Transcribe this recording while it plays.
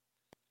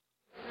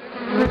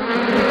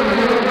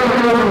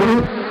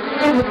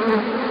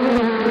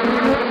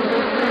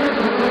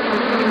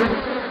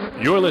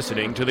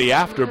listening to the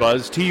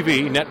AfterBuzz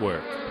TV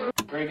network.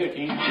 Very good,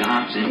 Keith.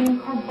 Johnson.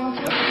 From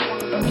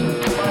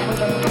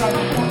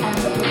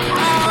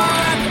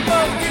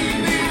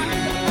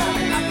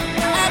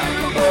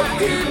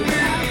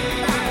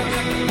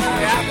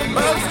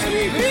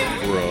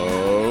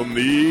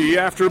the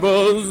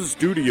AfterBuzz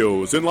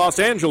Studios in Los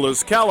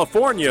Angeles,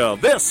 California,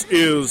 this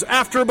is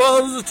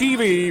AfterBuzz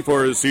TV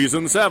for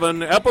Season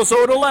 7,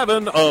 Episode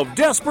 11 of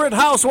Desperate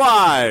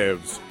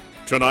Housewives.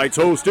 Tonight's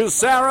host is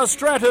Sarah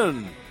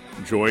Stratton.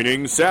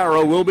 Joining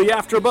Sarah will be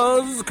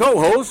AfterBuzz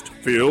co-host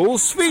Phil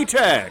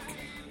Svitek.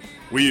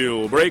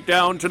 We'll break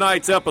down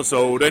tonight's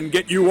episode and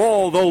get you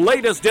all the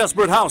latest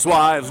Desperate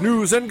Housewives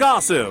news and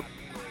gossip.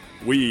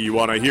 We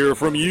want to hear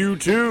from you,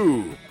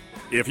 too.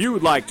 If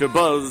you'd like to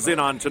buzz in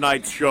on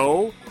tonight's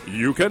show,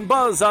 you can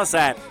buzz us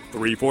at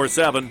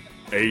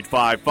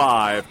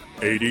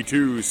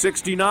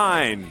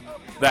 347-855-8269.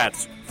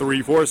 That's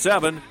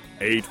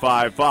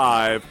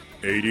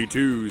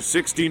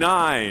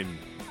 347-855-8269.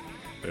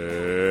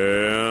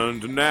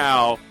 And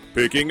now,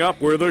 picking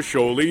up where the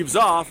show leaves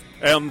off,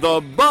 and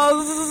the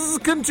buzz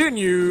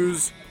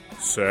continues,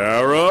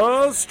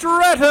 Sarah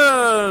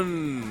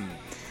Stratton!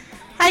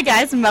 Hi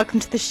guys, and welcome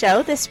to the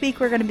show. This week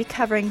we're going to be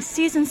covering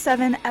Season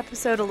 7,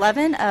 Episode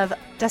 11 of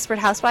Desperate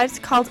Housewives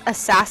called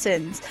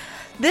Assassins.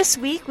 This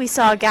week we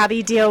saw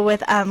Gabby deal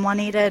with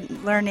Juanita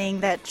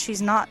learning that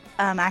she's not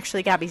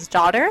actually Gabby's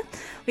daughter.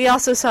 We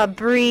also saw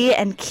Bree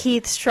and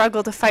Keith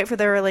struggle to fight for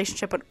their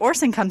relationship when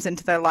Orson comes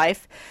into their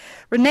life.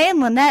 Renee and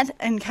Lynette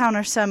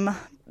encounter some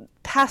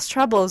past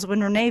troubles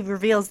when Renee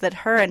reveals that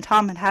her and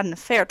Tom had an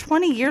affair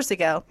 20 years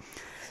ago.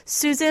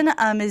 Susan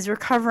is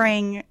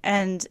recovering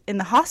and in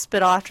the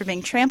hospital after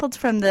being trampled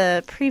from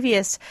the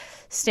previous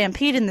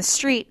stampede in the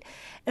street.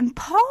 And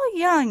Paul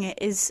Young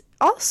is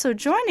also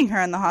joining her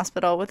in the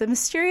hospital with a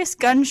mysterious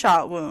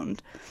gunshot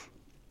wound.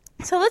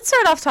 So let's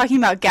start off talking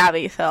about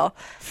Gabby, Phil.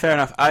 Fair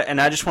enough.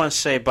 I just want to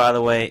say, by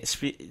the way,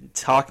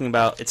 talking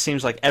about, it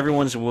seems like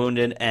everyone's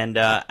wounded, and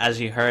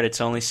as you heard, it's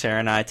only Sarah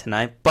and I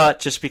tonight. But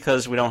just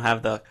because we don't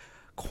have the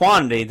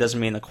quantity doesn't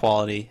mean the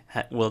quality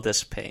will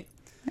dissipate.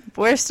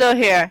 We're still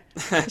here.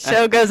 The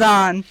show goes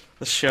on.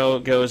 The show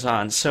goes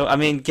on. So, I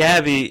mean,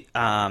 Gabby,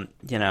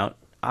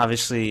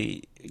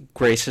 obviously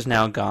Grace is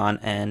now gone,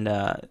 and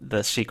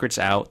the secret's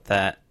out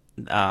that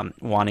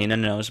Juanita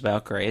knows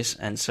about Grace,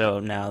 and so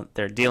now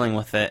they're dealing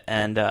with it.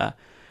 And, I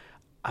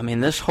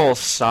mean, this whole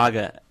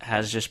saga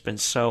has just been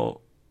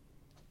so,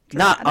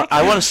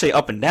 I want to say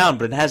up and down,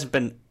 but it hasn't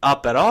been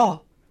up at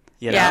all.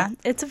 You know? Yeah,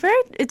 it's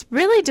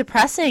really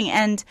depressing,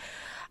 and,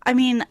 I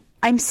mean,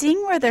 I'm seeing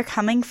where they're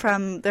coming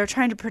from. They're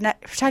trying to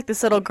protect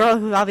this little girl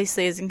who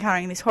obviously is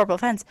encountering these horrible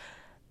events.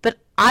 But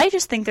I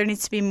just think there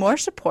needs to be more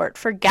support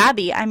for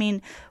Gabby. I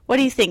mean, what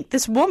do you think?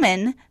 This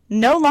woman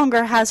no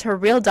longer has her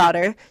real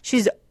daughter.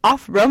 She's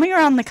off roaming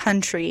around the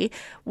country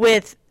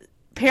with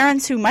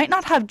parents who might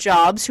not have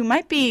jobs, who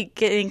might be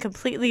getting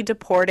completely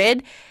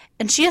deported,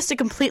 and she has to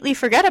completely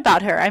forget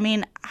about her. I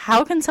mean,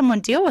 how can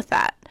someone deal with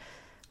that?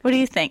 What do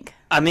you think?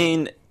 I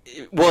mean,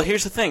 well,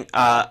 here's the thing.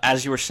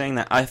 As you were saying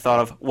that, I thought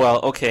of, well,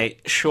 okay,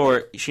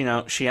 sure, she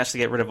has to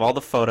get rid of all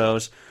the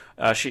photos.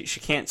 She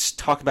can't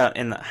talk about it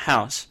in the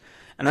house.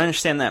 And I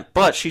understand that.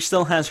 But she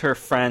still has her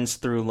friends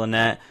through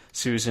Lynette,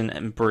 Susan,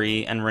 and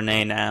Bree, and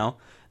Renee now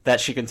that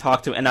she can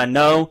talk to. And I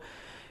know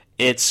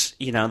it's,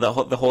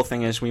 the whole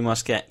thing is we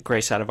must get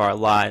Grace out of our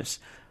lives.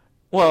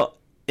 Well,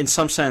 in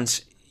some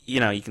sense,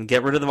 you can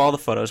get rid of all the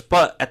photos.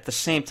 But at the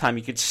same time,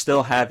 you could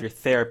still have your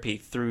therapy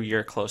through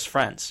your close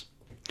friends.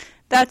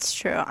 That's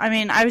true. I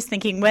mean, I was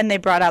thinking when they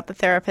brought out the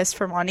therapist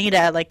for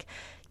Juanita, like,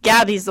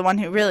 Gabby's the one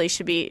who really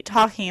should be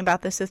talking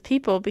about this with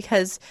people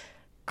because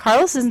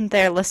Carlos isn't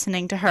there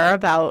listening to her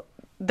about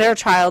their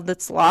child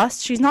that's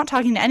lost. She's not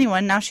talking to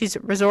anyone. Now she's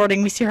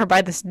resorting. We see her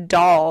buy this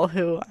doll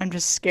who I'm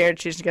just scared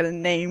she's going to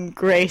name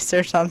Grace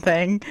or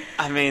something.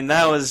 I mean,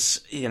 that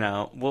was,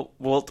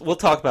 we'll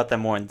talk about that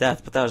more in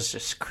depth, but that was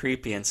just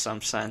creepy in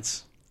some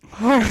sense.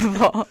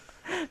 Horrible.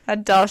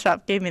 That doll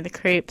shop gave me the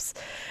creeps.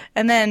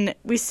 And then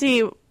we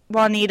see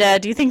Juanita,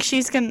 do you think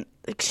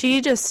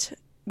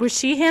was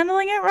she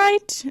handling it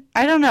right?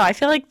 I don't know. I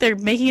feel like they're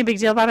making a big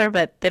deal about her,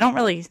 but they don't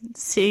really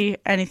see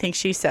anything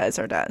she says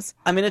or does.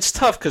 I mean, it's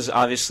tough because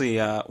obviously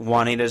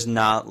Juanita's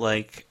not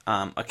like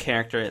a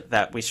character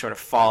that we sort of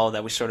follow,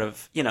 that we sort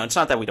of, it's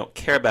not that we don't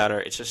care about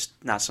her, it's just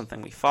not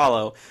something we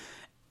follow.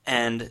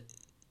 And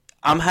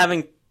I'm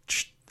having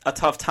a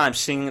tough time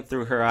seeing it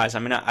through her eyes. I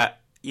mean,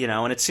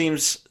 and it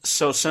seems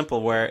so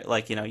simple where,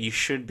 like, you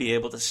should be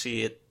able to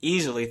see it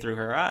easily through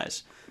her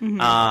eyes.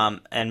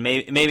 Mm-hmm. And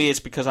maybe it's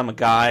because I'm a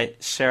guy.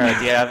 Sarah,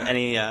 do you have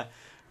any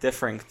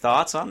differing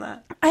thoughts on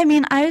that? I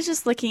mean, I was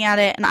just looking at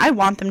it, and I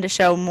want them to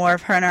show more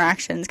of her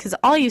interactions, because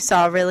all you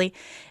saw, really,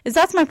 is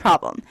that's my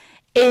problem,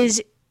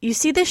 is you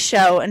see this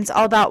show, and it's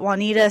all about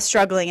Juanita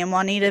struggling, and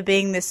Juanita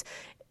being this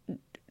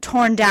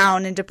torn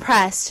down and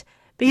depressed,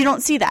 but you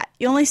don't see that.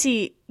 You only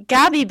see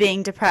Gabby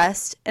being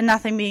depressed, and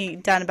nothing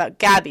being done about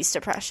Gabby's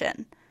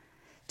depression.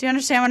 Do you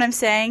understand what I'm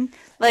saying?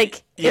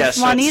 Like, if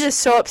Juanita's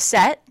so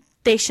upset,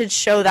 they should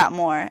show that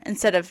more,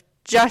 instead of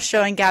just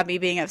showing Gabby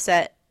being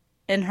upset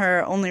and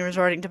her only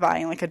resorting to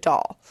buying like a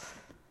doll.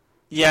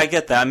 Yeah, I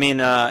get that. I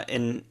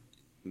mean,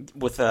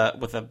 with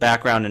a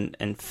background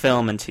in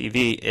film and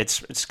TV,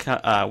 it's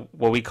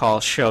what we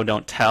call show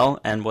don't tell,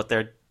 and what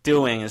they're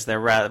doing is they're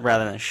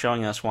rather than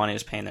showing us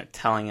Juanita's pain, they're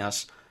telling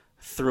us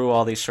through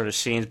all these sort of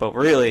scenes. But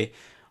really,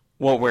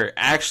 what we're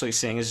actually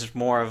seeing is just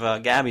more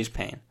of Gabby's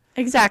pain.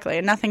 Exactly,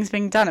 and nothing's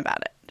being done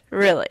about it.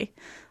 Really,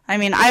 I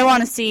mean, I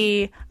want to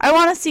see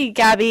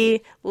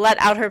Gabby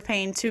let out her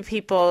pain to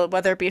people,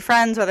 whether it be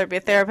friends, whether it be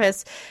a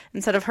therapist,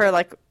 instead of her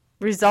like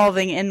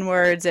resolving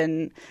inwards.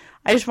 And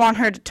I just want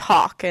her to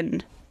talk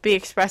and be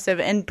expressive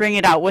and bring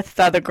it out with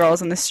the other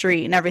girls on the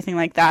street and everything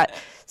like that,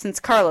 since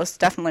Carlos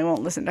definitely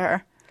won't listen to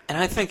her. And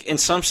I think, in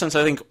some sense,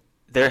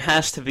 there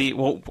has to be,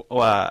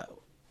 I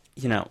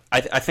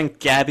think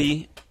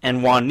Gabby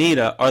and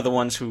Juanita are the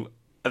ones who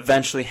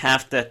eventually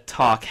have to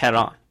talk head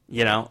on.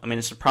 I mean,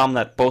 it's a problem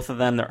that both of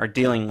them are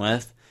dealing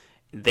with.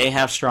 They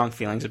have strong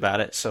feelings about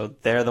it, so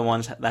they're the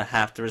ones that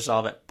have to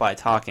resolve it by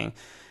talking.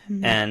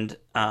 Mm-hmm.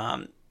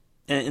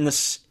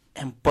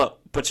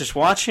 But just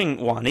watching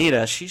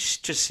Juanita, she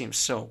just seems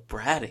so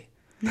bratty.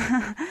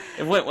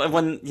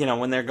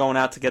 when they're going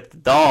out to get the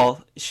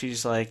doll,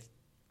 she's like,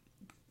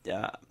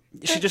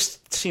 she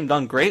just seemed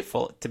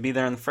ungrateful to be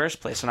there in the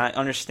first place. And I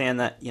understand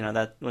that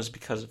that was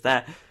because of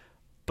that,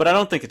 but I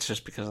don't think it's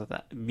just because of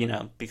that.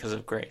 Because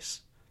of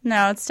Grace.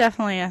 No, it's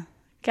definitely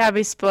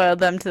Gabby spoiled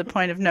them to the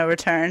point of no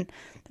return.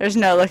 There's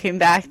no looking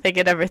back. They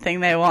get everything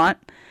they want,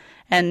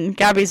 and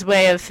Gabby's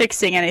way of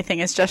fixing anything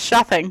is just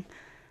shopping.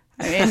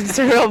 I mean,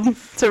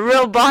 it's a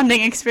real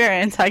bonding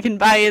experience. I can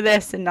buy you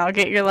this, and I'll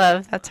get your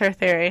love. That's her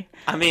theory.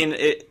 I mean,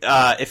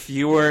 if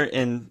you were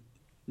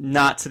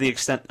not to the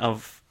extent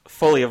of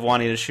fully of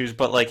Juanita's shoes,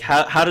 but like,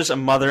 how does a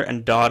mother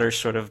and daughter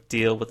sort of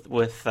deal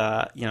with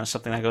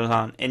something that goes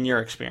on in your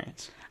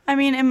experience? I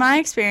mean, in my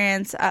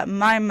experience,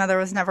 my mother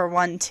was never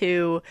one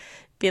to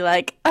be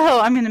like,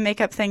 oh, I'm going to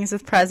make up things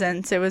with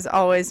presents. It was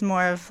always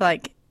more of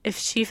like, if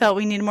she felt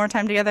we needed more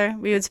time together,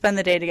 we would spend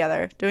the day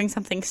together doing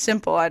something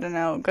simple. I don't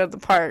know, go to the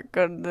park,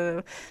 go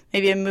to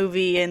maybe a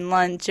movie and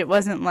lunch. It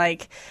wasn't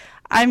like,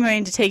 I'm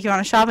going to take you on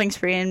a shopping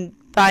spree and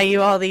buy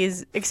you all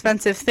these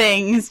expensive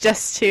things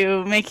just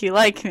to make you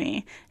like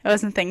me. It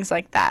wasn't things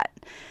like that.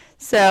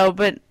 So,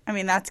 but, I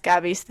mean, that's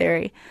Gabby's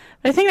theory.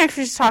 But I think next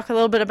we should talk a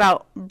little bit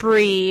about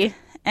Bree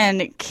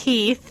and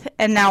Keith,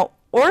 and now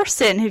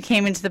Orson, who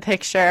came into the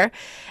picture.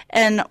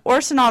 And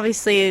Orson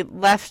obviously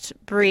left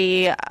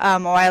Bree a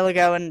while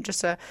ago, and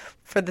just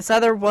for this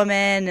other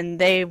woman,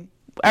 and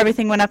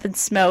everything went up in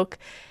smoke.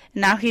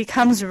 And now he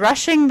comes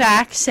rushing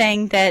back,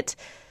 saying that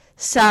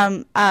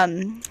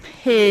I'm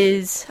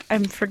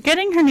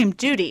forgetting her name,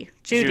 Judy,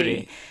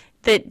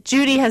 that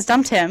Judy has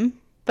dumped him,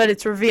 but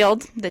it's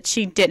revealed that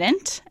she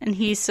didn't, and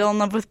he's still in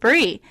love with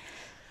Bree.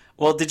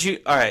 Well,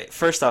 all right,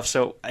 first off,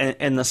 so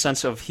in the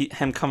sense of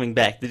him coming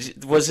back,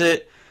 was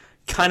it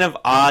kind of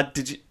odd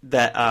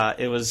that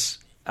it was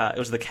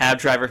the cab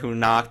driver who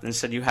knocked and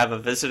said, you have a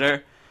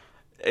visitor?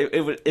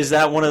 Is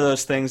that one of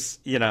those things,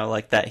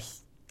 like that?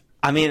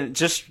 I mean,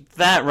 just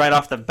that right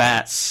off the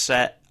bat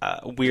set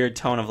a weird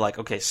tone of like,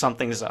 okay,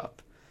 something's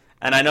up.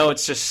 And I know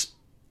it's just,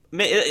 you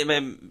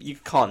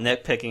could call it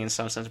nitpicking in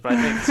some sense, but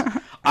I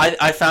think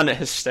I found it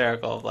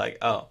hysterical of like,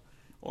 oh,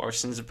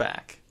 Orson's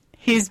back.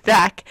 He's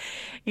back.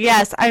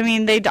 Yes, I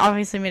mean, they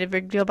obviously made a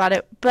big deal about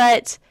it,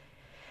 but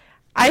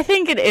I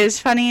think it is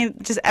funny.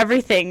 Just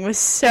everything was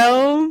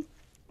so,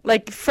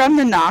 like, from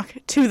the knock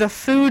to the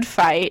food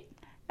fight,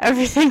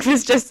 everything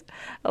was just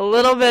a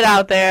little bit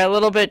out there, a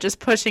little bit just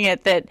pushing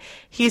it that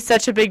he's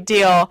such a big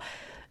deal.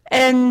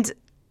 And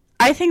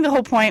I think the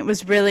whole point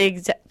was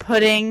really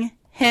putting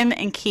him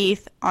and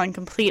Keith on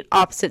complete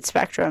opposite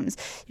spectrums.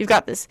 You've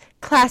got this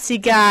classy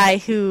guy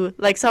who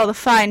likes all the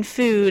fine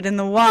food and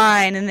the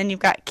wine, and then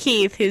you've got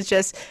Keith who's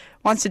just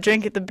wants to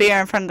drink at the beer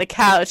in front of the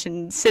couch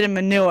and sit in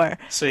manure.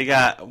 So you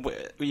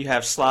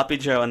have Sloppy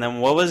Joe, and then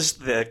what was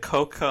the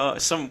Coco?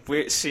 Some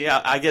weird. See,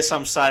 I guess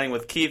I'm siding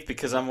with Keith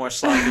because I'm more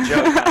Sloppy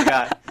Joe kind of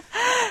guy.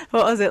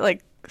 What was it,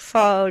 like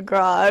foie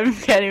gras? I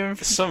can't even.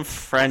 Some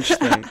French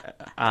thing,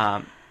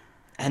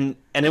 and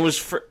it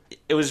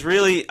was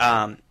really.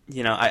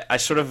 I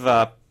sort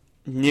of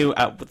knew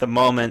at the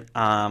moment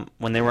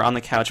when they were on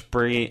the couch,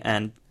 Bree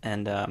and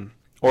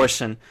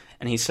Orson,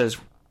 and he says,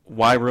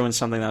 why ruin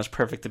something that was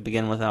perfect to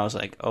begin with? And I was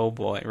like, oh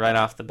boy, right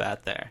off the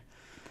bat there.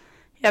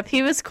 Yep,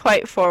 he was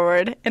quite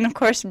forward. And of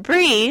course,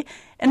 Bree,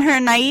 in her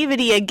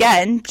naivety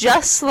again,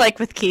 just like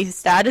with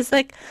Keith's dad, is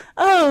like,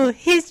 oh,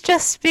 he's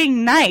just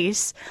being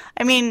nice.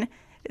 I mean,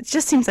 it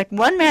just seems like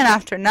one man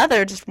after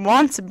another just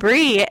wants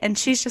Bree, and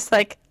she's just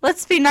like,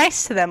 let's be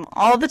nice to them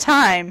all the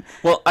time.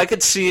 Well, I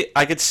could see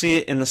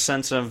it in the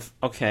sense of,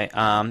 okay,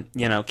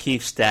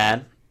 Keith's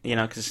dad,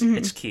 because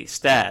it's Keith's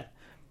dad.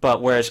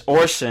 But whereas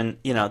Orson,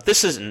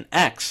 this is an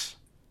ex.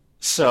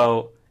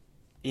 So,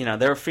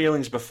 there were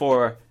feelings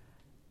before.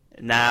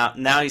 Now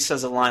he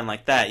says a line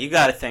like that. You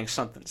got to think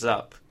something's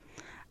up.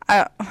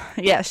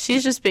 Yeah,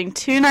 she's just being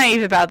too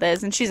naive about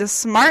this, and she's a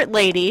smart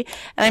lady.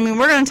 And I mean,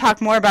 we're going to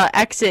talk more about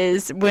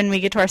exes when we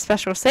get to our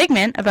special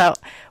segment about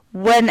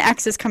when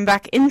exes come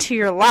back into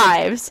your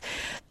lives.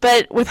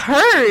 But with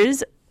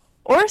hers,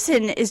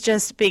 Orson is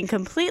just being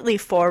completely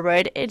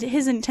forward.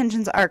 His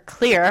intentions are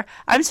clear.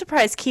 I'm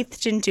surprised Keith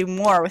didn't do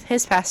more with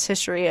his past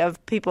history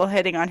of people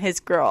hitting on his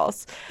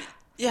girls.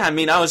 Yeah, I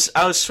mean, I was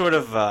sort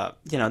of,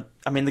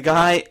 the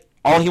guy,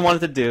 all he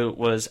wanted to do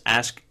was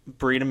ask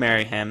Bree to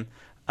marry him.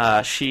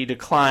 She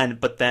declined,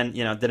 but then,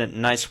 did it in a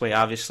nice way,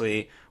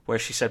 obviously, where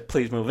she said,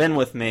 please move in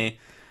with me.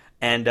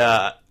 And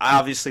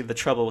obviously the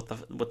trouble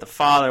with the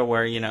father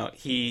where,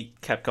 he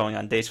kept going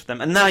on dates with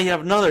them. And now you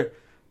have another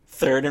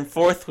third and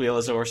fourth wheel,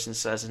 as Orson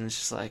says, and it's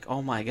just like,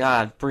 oh my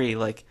God, Bree,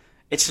 like,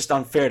 it's just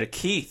unfair to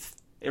Keith.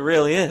 It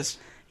really is.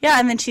 Yeah,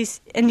 and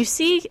then you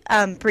see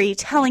Bree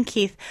telling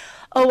Keith,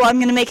 oh, well, I'm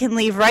going to make him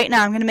leave right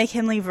now. I'm going to make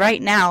him leave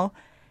right now.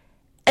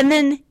 And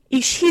then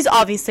she's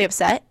obviously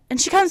upset,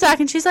 and she comes back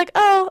and she's like,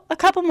 oh, a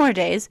couple more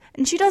days.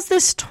 And she does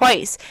this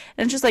twice.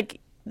 And it's just like,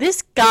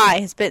 this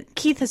guy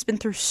Keith has been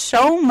through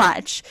so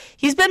much.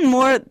 He's been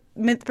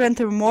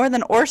through more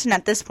than Orson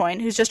at this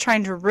point, who's just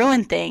trying to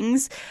ruin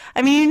things.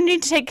 I mean, you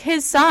need to take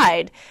his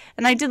side.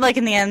 And I did like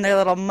in the end their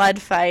little mud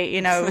fight,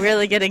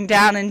 really getting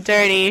down and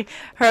dirty,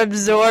 her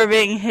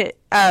absorbing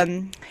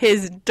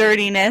his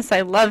dirtiness.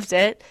 I loved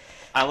it.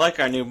 I like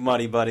our new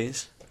Muddy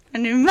Buddies.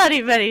 Our new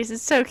Muddy Buddies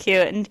is so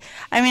cute. And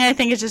I mean, I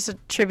think it just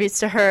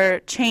attributes to her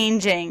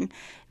changing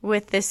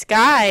with this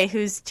guy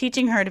who's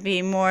teaching her to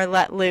be more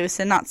let loose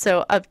and not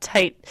so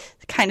uptight,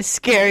 kind of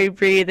scary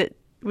Bree that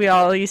we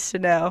all used to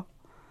know.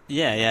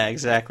 Yeah,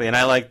 exactly. And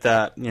I liked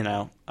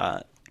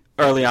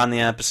early on in the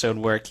episode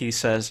where Keith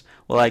says,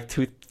 well, I like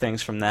two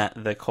things from that,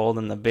 the cold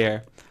and the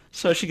beer.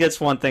 So she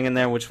gets one thing in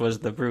there, which was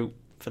the root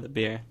for the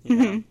beer.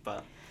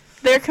 But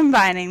they're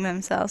combining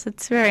themselves.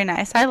 It's very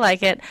nice. I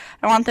like it.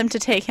 I want them to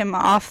take him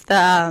off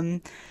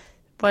the,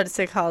 what is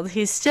it called?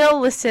 He's still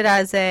listed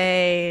as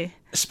a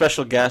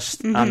special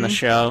guest on the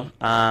show,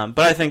 but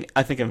I think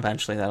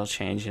eventually that'll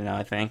change.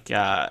 I think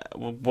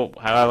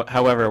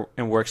however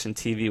it works in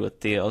TV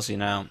with deals, you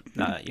have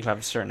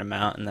a certain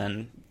amount, and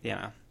then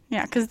yeah,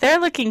 because they're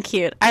looking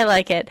cute. I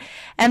like it.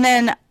 And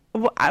then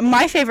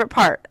my favorite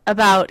part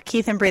about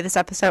Keith and Bree this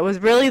episode was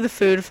really the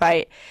food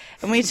fight,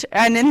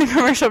 and in the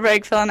commercial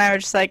break, Phil and I were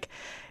just like,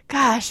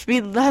 "Gosh,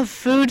 we love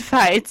food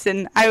fights,"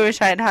 and I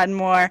wish I'd had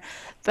more,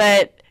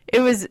 but it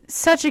was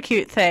such a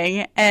cute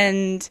thing,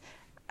 and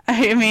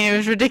I mean, it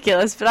was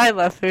ridiculous, but I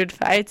love food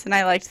fights, and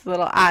I liked the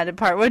little added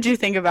part. What did you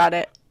think about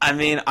it? I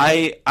mean,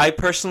 I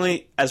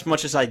personally, as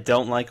much as I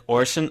don't like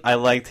Orson, I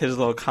liked his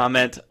little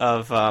comment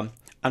of,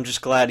 I'm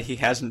just glad he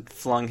hasn't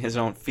flung his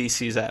own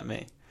feces at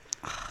me.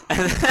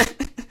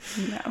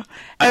 No.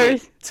 I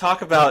mean,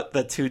 talk about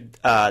the two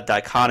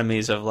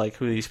dichotomies of, like,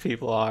 who these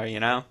people are,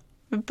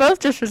 Both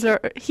just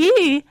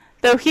he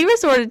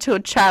resorted to a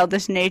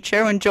childish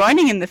nature when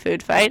joining in the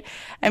food fight.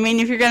 I mean,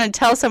 if you're going to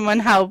tell someone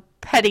how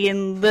petty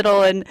and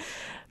little and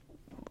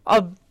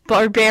a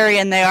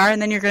barbarian they are,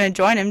 and then you're going to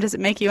join him, does it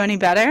make you any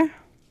better?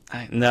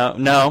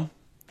 No,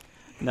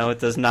 it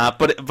does not.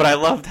 But I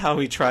loved how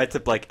he tried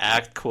to like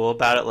act cool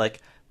about it.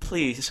 Like,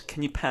 please,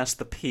 can you pass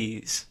the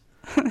peas?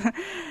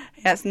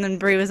 Yes, and then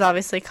Bree was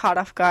obviously caught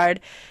off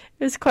guard.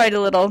 It was quite a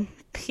little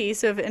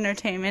piece of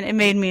entertainment. It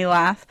made me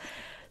laugh.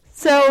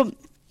 So,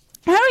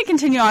 how do we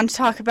continue on to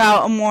talk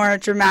about a more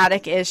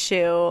dramatic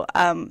issue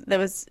that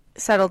was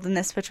settled in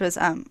this, which was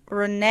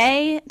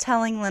Renee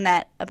telling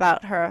Lynette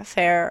about her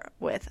affair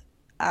with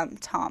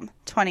Tom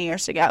 20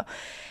 years ago.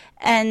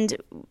 And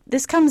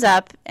this comes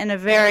up in a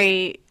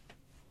very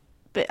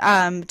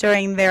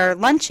during their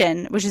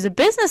luncheon, which is a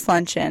business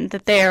luncheon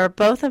that they are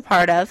both a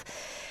part of.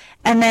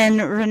 And then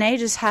Renee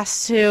just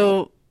has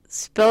to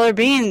spill her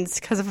beans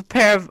because of a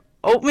pair of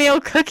oatmeal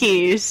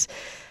cookies.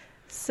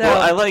 So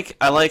well,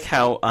 I like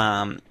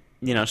how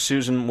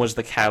Susan was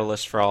the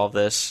catalyst for all of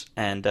this,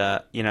 and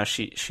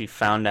she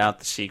found out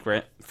the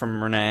secret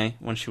from Renee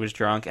when she was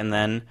drunk, and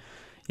then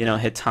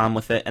hit Tom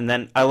with it. And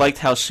then I liked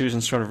how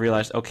Susan sort of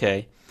realized,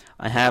 okay,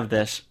 I have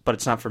this, but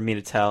it's not for me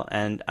to tell.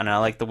 And I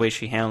like the way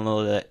she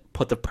handled it,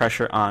 put the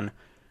pressure on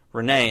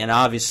Renee, and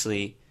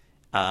obviously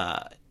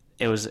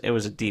it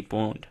was a deep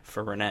wound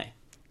for Renee.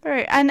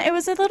 Right, and it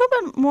was a little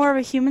bit more of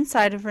a human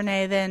side of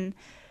Renee than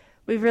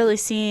we've really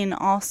seen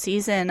all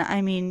season.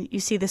 I mean, you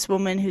see this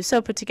woman who's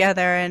so put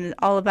together and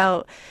all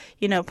about,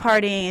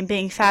 partying and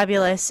being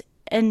fabulous.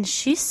 And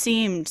she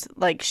seemed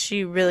like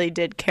she really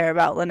did care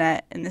about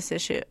Lynette in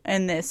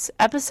this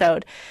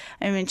episode.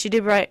 I mean, she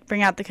did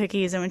bring out the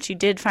cookies, and when she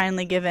did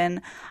finally give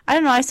in, I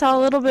don't know, I saw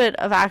a little bit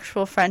of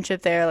actual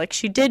friendship there. Like,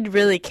 she did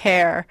really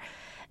care.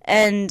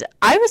 And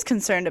I was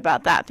concerned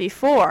about that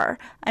before.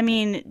 I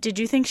mean, did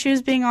you think she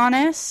was being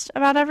honest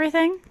about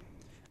everything?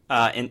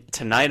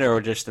 Tonight or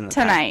just in the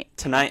Tonight. Time?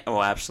 Tonight,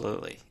 oh,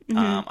 absolutely.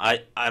 Mm-hmm.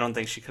 I don't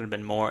think she could have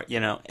been more,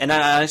 And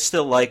I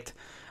still liked,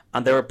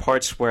 there were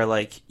parts where,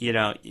 like,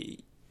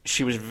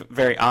 she was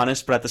very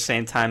honest, but at the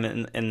same time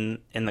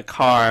in the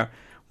car,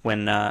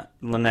 when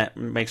Lynette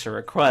makes a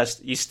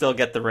request, you still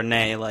get the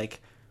Renee, like,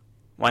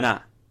 Why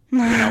not?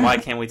 Why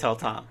can't we tell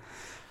Tom?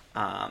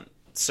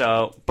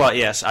 But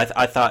yes,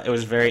 I thought it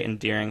was very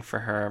endearing for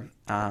her.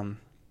 So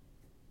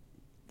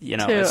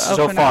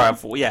far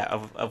of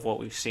what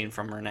we've seen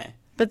from Renee.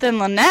 But then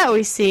Lynette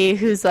we see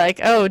who's like,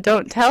 oh,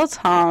 don't tell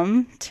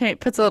Tom.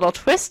 Puts a little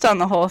twist on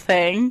the whole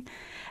thing.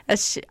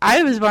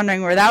 I was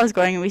wondering where that was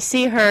going, and we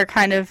see her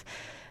kind of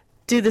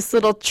do this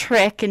little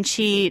trick, and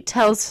she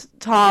tells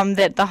Tom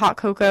that the hot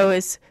cocoa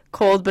is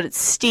cold, but it's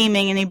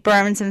steaming, and he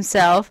burns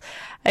himself.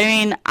 I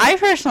mean, I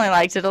personally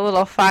liked it, a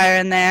little fire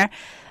in there.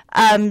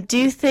 Do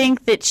you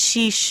think that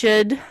she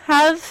should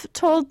have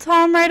told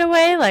Tom right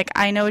away, like,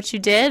 I know what you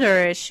did,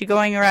 or is she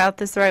going about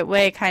this the right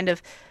way, kind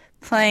of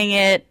playing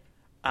it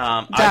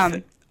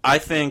dumb? I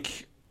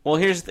think,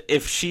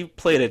 if she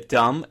played it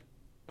dumb,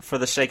 for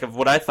the sake of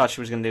what I thought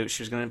she was going to do,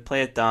 she was going to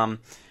play it dumb,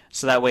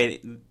 so that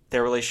way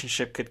their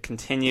relationship could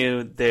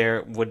continue,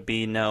 there would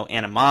be no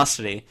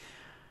animosity.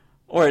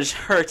 Or is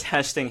her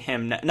testing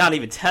him, not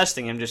even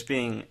testing him, just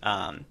being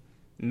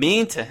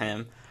mean to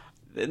him,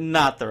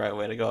 not the right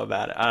way to go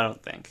about it, I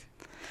don't think.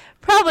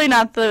 Probably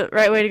not the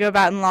right way to go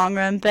about it in the long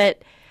run,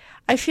 but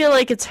I feel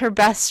like it's her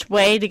best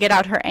way to get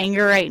out her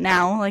anger right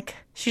now. Like,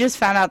 she just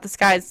found out this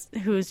guy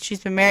who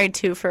she's been married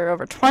to for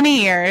over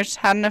 20 years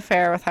had an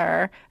affair with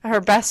her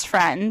best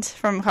friend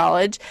from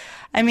college.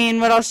 I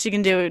mean, what else she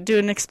can do? Do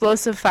an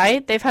explosive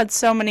fight? They've had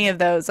so many of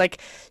those. Like,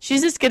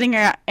 she's just getting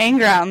her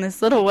anger out in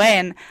this little way,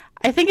 and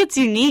I think it's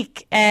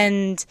unique,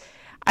 and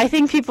I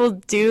think people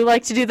do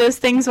like to do those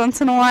things once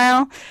in a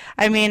while.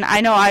 I mean,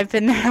 I know I've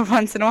been there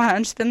once in a while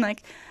and just been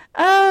like,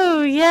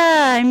 oh,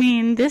 yeah, I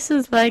mean, this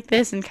is like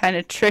this, and kind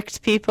of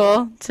tricked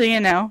people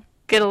to,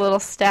 get a little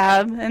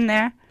stab in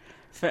there.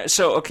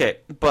 So,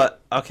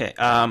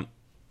 can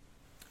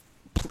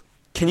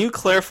you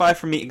clarify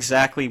for me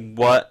exactly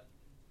what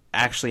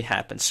actually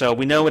happened? So,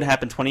 we know what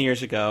happened 20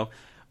 years ago.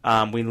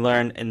 We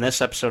learned in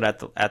this episode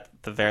at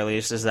the very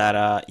least is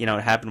that,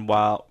 it happened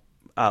while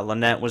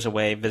Lynette was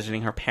away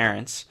visiting her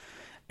parents,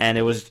 and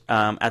it was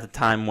at the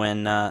time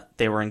when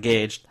they were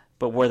engaged.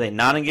 But were they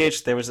not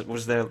engaged?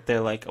 Was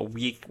there like a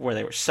week where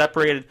they were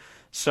separated?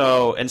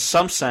 So in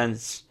some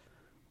sense,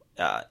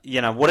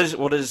 what is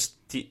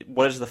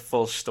the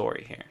full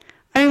story here?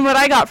 I mean, what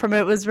I got from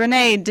it was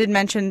Renee did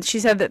mention, she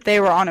said that they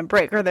were on a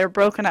break or they were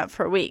broken up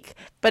for a week.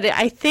 But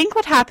I think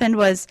what happened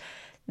was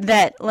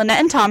that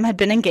Lynette and Tom had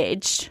been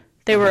engaged.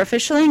 They were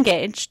officially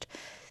engaged.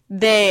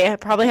 They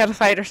probably had a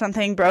fight or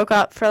something, broke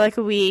up for like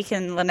a week,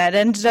 and Lynette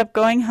ended up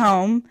going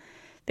home.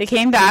 They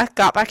came back,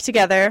 got back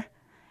together,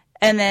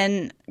 and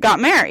then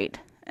got married.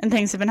 And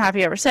things have been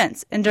happy ever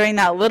since. And during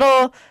that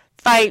little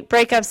fight,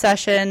 breakup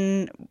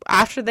session,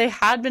 after they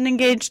had been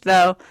engaged,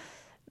 though,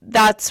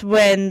 that's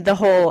when the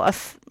whole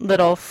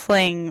little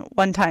fling,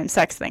 one-time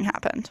sex thing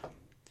happened.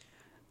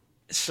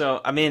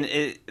 So, I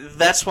mean,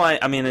 that's why,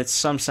 I mean, it's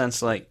some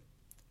sense like,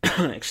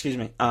 excuse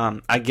me,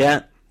 I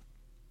get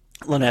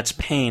Lynette's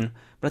pain,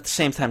 but at the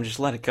same time, just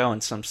let it go.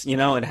 And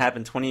it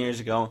happened 20 years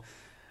ago.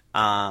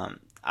 I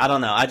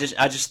don't know. I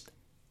just,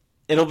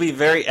 it'll be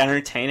very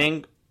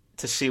entertaining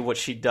to see what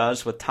she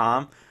does with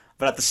Tom,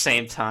 but at the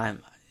same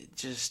time,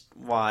 just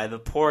why the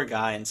poor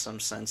guy in some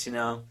sense,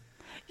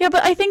 Yeah,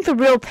 but I think the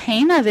real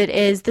pain of it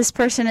is this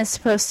person is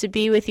supposed to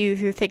be with you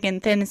through thick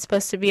and thin. Is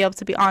supposed to be able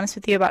to be honest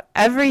with you about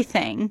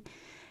everything,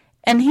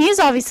 and he's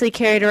obviously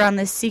carried around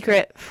this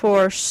secret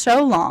for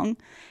so long,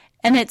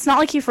 and it's not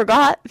like he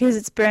forgot because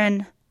it's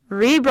been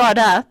re-brought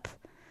up,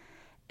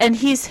 and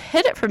he's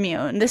hid it from you.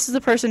 And this is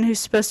the person who's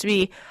supposed to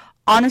be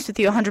honest with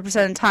you 100%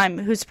 of the time,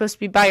 who's supposed to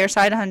be by your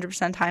side 100% of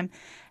the time.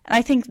 And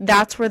I think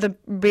that's where the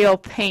real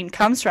pain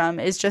comes from,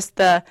 is just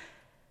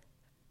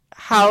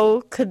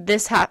how could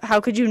this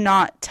how could you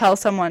not tell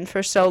someone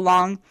for so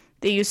long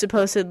that you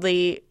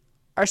supposedly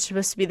are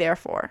supposed to be there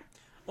for?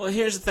 Well,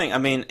 here's the thing. I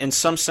mean, in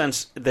some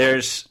sense,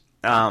 there's,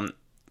 when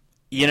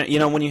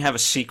you have a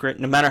secret,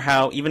 no matter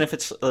how, even if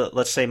it's,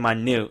 let's say,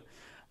 minute,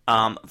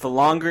 the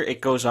longer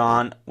it goes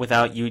on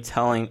without you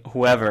telling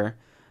whoever,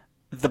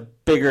 the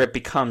bigger it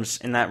becomes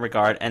in that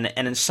regard. And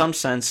in some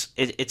sense,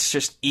 it's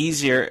just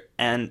easier,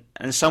 and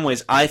in some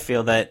ways, I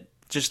feel that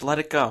just let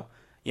it go.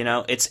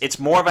 It's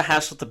more of a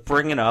hassle to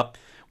bring it up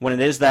when it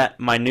is that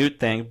minute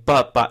thing,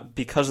 but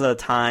because of the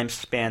time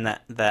span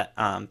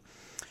that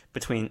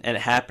between it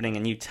happening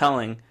and you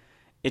telling,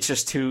 it's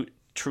just too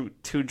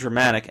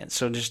dramatic, and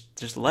so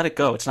just let it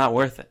go. It's not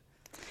worth it.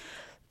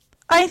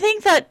 I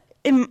think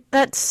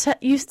that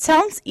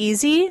sounds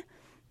easy,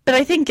 but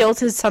I think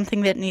guilt is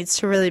something that needs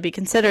to really be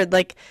considered.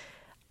 Like,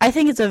 I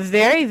think it's a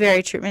very,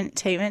 very true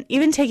statement,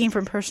 even taking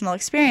from personal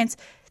experience,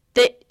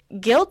 that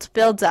guilt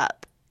builds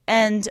up.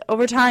 And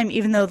over time,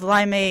 even though the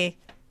lie may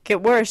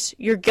get worse,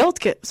 your guilt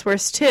gets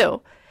worse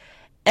too.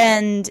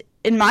 And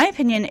in my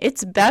opinion,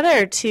 it's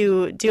better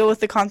to deal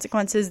with the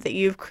consequences that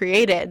you've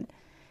created.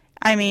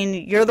 I mean,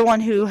 you're the one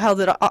who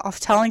held it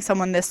off telling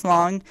someone this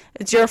long.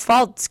 It's your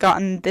fault it's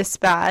gotten this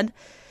bad.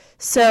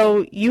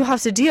 So you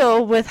have to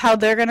deal with how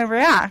they're going to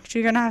react.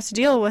 You're going to have to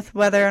deal with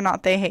whether or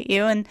not they hate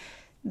you, and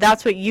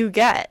that's what you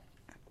get.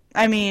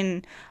 I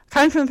mean,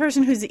 coming from the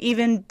person who's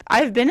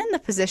I've been in the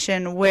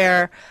position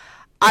where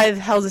I've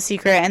held a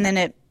secret and then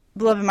it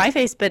blew up in my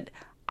face, but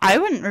I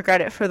wouldn't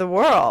regret it for the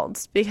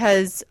world,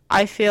 because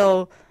I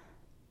feel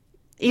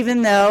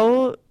even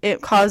though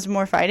it caused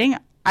more fighting,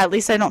 at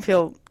least I don't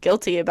feel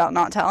guilty about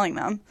not telling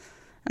them.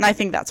 And I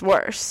think that's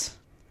worse.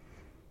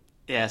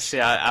 Yeah,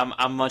 see,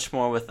 I'm much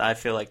more with, I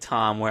feel like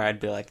Tom, where I'd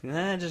be like,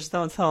 nah, just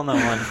don't tell no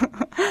one.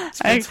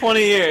 It's been 20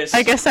 years.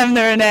 I guess I'm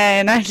the Renee,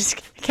 and I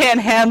just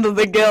can't handle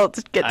the guilt.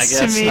 It gets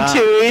to me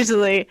too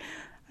easily.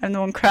 I'm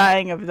the one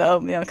crying over the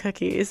oatmeal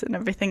cookies and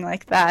everything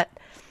like that.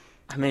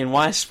 I mean,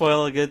 why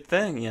spoil a good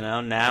thing, you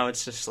know? Now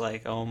it's just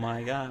like, oh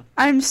my God.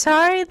 I'm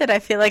sorry that I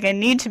feel like I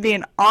need to be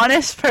an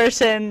honest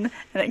person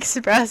and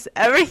express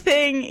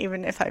everything,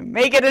 even if I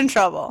may get in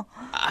trouble.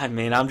 I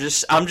mean, I'm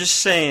just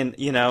saying,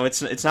 you know,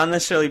 it's not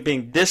necessarily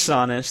being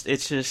dishonest.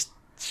 It's just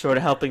sort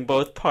of helping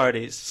both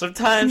parties.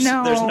 Sometimes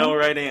there's no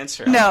right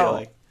answer. I feel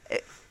like.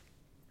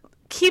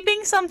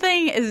 Keeping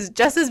something is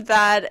just as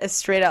bad as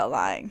straight out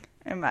lying,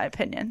 in my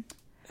opinion.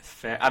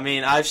 Fair. I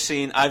mean, I've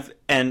seen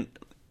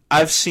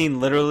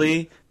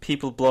literally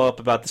people blow up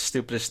about the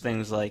stupidest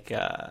things, like,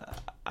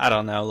 I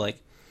don't know, like,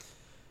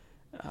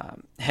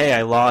 hey,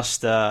 I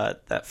lost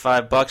that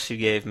 $5 you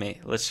gave me,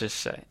 let's just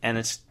say. And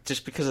it's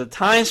just because of the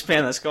time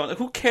span that's going,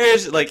 who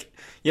cares? Like,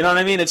 you know what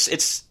I mean? It's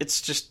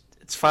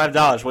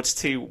 $5. What's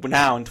to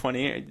now in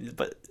 20 years?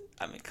 But,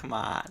 I mean, come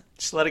on.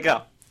 Just let it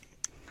go.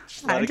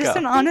 I'm just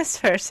an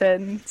honest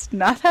person. It's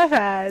not that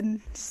bad.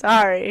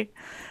 Sorry.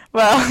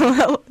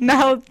 Well,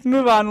 now let's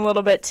move on a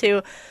little bit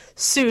to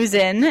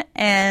Susan,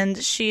 and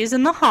she's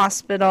in the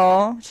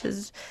hospital, which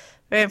is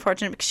very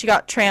unfortunate because she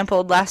got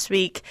trampled last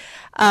week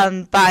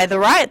by the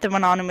riot that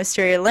went on in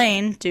Wisteria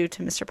Lane due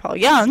to Mr. Paul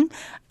Young.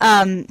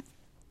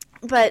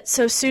 But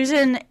so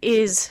Susan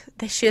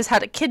she has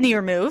had a kidney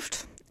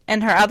removed,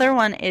 and her other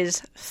one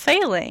is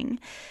failing,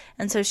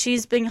 and so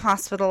she's being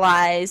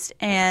hospitalized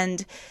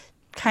and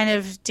kind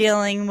of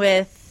dealing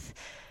with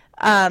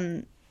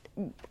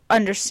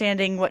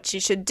understanding what she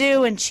should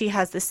do, and she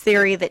has this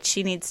theory that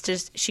she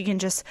can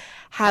just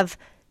have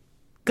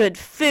good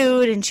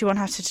food and she won't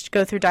have to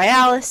go through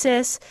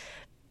dialysis.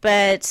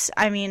 But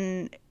I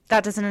mean,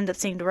 that doesn't end up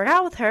seeming to work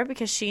out with her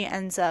because she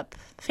ends up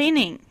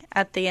fainting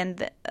at the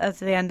end of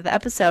the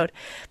episode.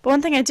 But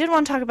one thing I did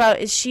want to talk about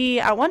is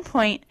at one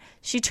point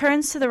she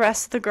turns to the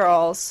rest of the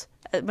girls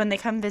when they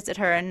come visit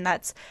her, and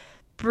that's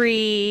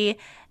Bree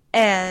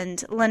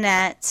and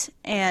Lynette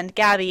and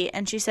Gabby,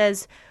 and she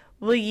says,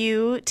 "Will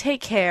you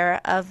take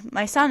care of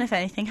my son if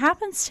anything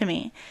happens to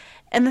me?"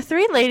 And the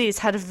three ladies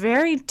had a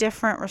very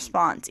different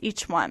response,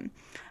 each one.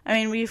 I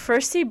mean, we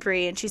first see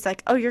Bree, and she's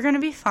like, "Oh, you're going to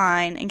be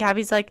fine." And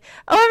Gabby's like,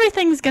 "Oh,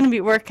 everything's going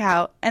to work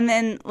out." And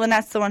then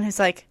Lynette's the one who's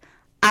like,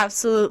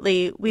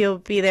 "Absolutely, we'll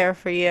be there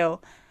for you,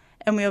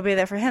 and we'll be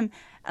there for him."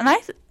 And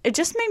it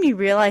just made me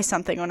realize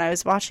something when I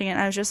was watching it.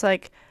 And I was just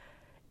like,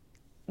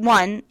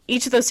 one,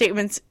 each of those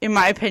statements, in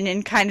my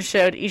opinion, kind of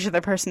showed each of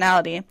their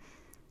personality.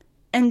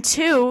 And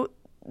two,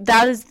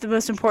 that is the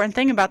most important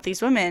thing about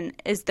these women,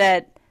 is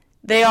that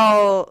they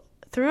all,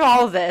 through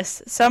all of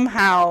this,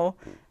 somehow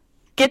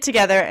get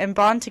together and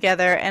bond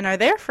together and are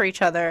there for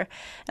each other.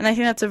 And I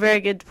think that's a very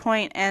good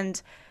point.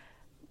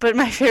 But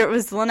my favorite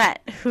was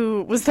Lynette,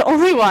 who was the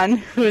only one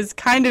who was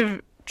kind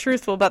of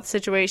truthful about the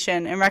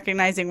situation and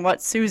recognizing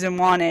what Susan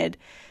wanted,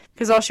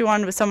 because all she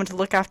wanted was someone to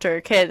look after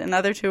her kid. And the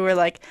other two were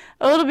like,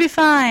 "Oh, it'll be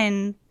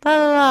fine, la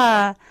la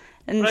la."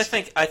 And but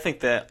I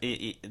think that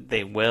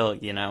they will,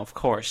 you know, of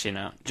course, you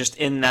know, just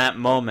in that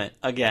moment,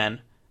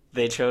 again,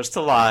 they chose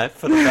to lie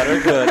for the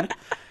better good,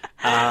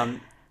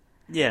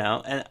 you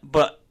know,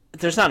 but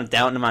there's not a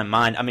doubt in my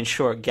mind. I mean,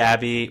 sure,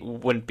 Gabby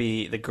wouldn't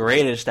be the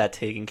greatest at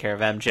taking care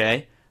of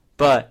MJ,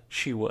 but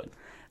she would.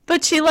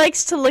 But she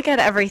likes to look at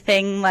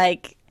everything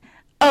like,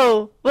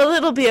 oh, well,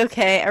 it'll be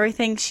okay,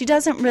 everything. She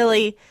doesn't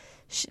really,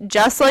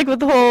 just like with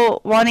the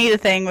whole Juanita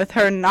thing, with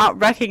her not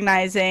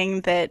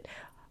recognizing that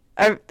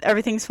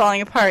everything's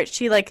falling apart,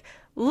 she like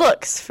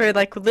looks for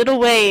like little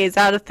ways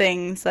out of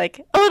things, like,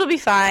 oh, it'll be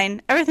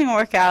fine, everything will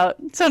work out,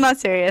 so not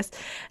serious.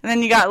 And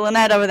then you got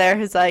Lynette over there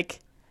who's like,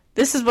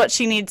 this is what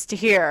she needs to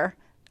hear.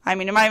 I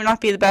mean, it might not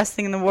be the best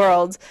thing in the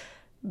world,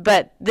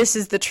 but this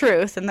is the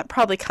truth. And that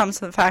probably comes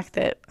from the fact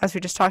that, as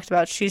we just talked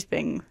about, she's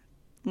being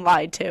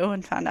lied to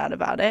and found out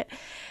about it.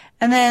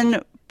 And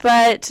then,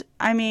 but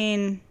I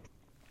mean,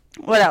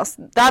 what else?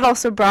 That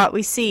also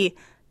we see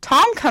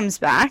Tom comes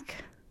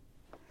back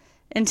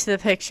into the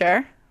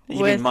picture.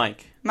 You mean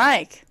Mike?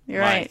 Mike, you're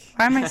right.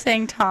 Why am I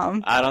saying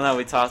Tom? I don't know.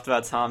 We talked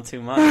about Tom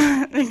too much.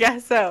 I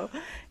guess so.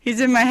 He's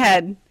in my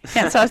head.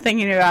 Can't stop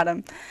thinking about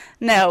him.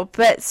 No,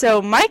 but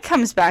so Mike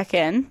comes back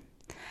in,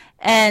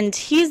 and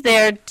he's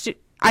there.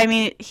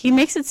 He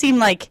makes it seem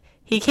like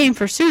he came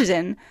for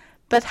Susan,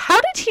 but how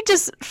did he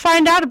just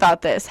find out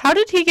about this? How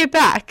did he get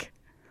back?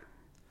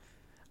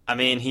 I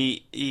mean,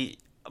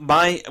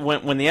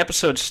 when the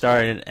episode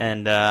started,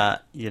 and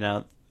you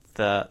know,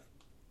 the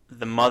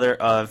mother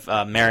of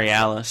Mary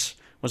Alice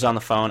was on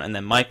the phone, and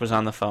then Mike was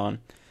on the phone.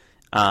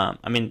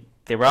 I mean,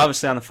 they were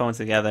obviously on the phone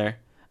together,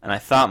 and I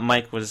thought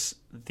Mike was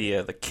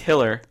the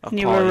killer of Paul.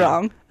 You were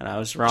wrong. And I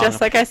was wrong. Just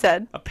like I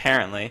said.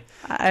 Apparently.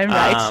 I'm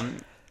right.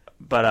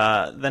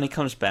 But then he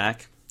comes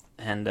back,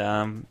 and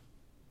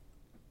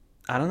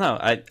I don't know.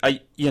 I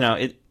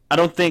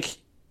don't think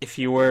if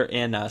you were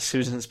in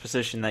Susan's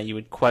position that you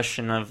would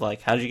question of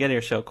like, how did you get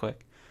here so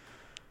quick?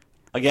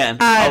 Again,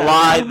 a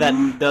lie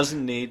that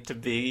doesn't need to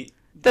be.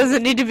 Does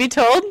it need to be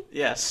told?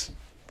 Yes.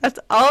 That's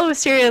all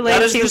Wisteria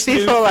Lane seems to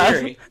be full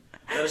theory. of.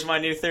 That is my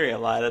new theory. A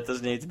lie that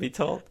doesn't need to be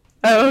told.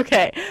 Oh,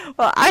 okay.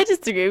 Well, I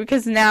disagree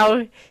because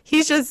now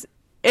he's just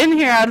in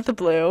here out of the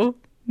blue.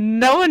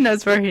 No one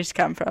knows where he's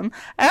come from.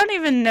 I don't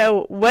even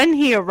know when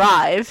he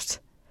arrived.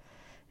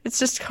 It's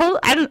just cold.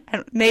 I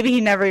don't. Maybe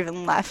he never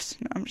even left.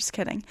 No, I'm just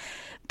kidding.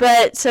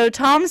 But so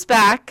Tom's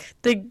back.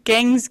 The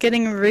gang's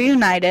getting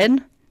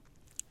reunited,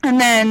 and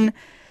then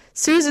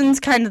Susan's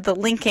kind of the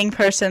linking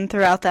person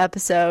throughout the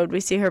episode.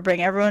 We see her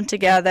bring everyone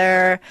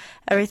together,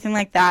 everything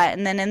like that,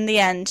 and then in the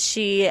end,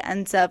 she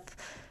ends up,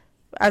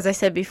 as I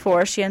said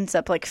before, she ends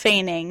up like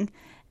fainting,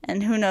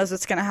 and who knows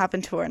what's going to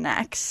happen to her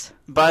next.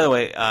 By the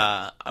way,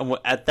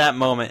 at that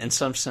moment, in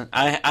some sense,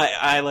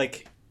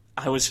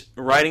 I was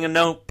writing a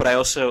note, but I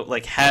also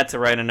like had to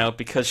write a note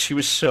because she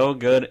was so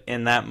good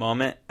in that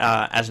moment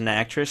as an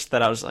actress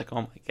that I was like,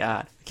 oh my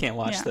god, I can't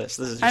watch this.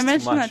 This is just I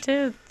mentioned too much.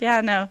 that too.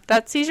 Yeah, no,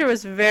 that seizure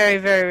was very,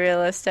 very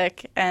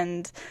realistic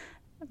and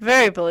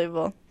very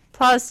believable.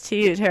 Applause to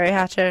you, Terry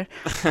Hatcher,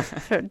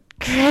 for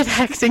great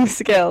acting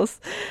skills.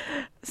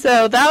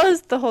 So that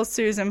was the whole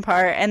Susan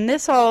part, and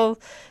this whole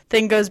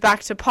thing goes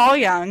back to Paul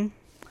Young,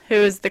 who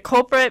is the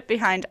culprit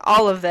behind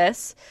all of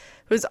this,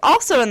 who's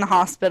also in the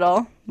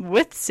hospital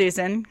with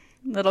Susan,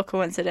 little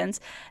coincidence,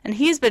 and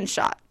he's been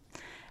shot.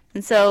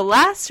 And so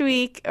last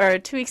week, or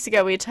 2 weeks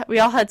ago, we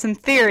all had some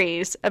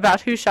theories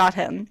about who shot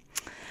him.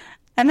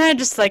 And I'd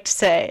just like to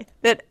say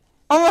that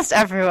almost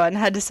everyone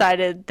had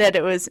decided that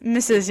it was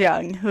Mrs.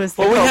 Young who was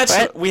the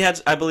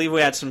culprit. I believe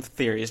we had some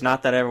theories.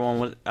 Not that everyone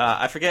was.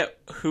 I forget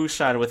who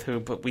sided with who,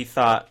 but we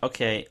thought,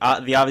 okay,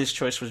 the obvious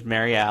choice was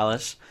Mary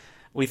Alice.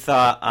 We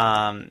thought,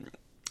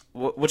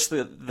 what's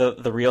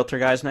the realtor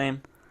guy's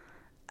name?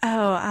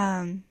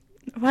 Oh,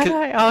 why do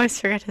I always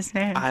forget his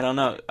name? I don't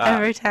know.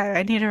 Every time.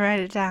 I need to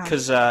write it down.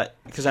 Because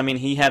I mean,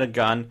 he had a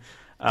gun.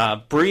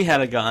 Bree had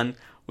a gun.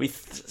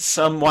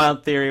 Some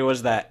wild theory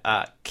was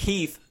that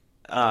Keith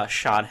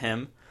shot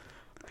him.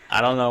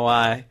 I don't know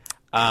why.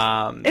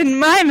 In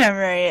my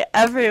memory,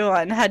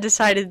 everyone had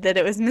decided that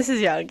it was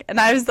Mrs. Young, and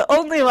I was the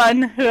only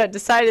one who had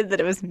decided that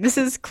it was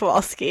Mrs.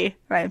 Kowalski.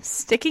 And I'm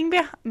sticking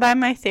by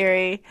my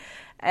theory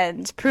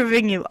and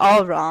proving you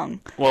all wrong.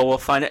 Well, we'll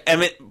find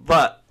it.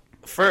 But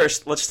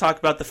first, let's talk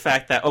about the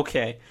fact that,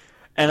 okay,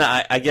 and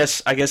I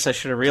guess I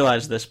should have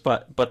realized this,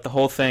 but the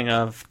whole thing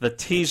of the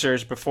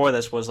teasers before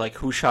this was like,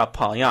 who shot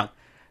Paul Young?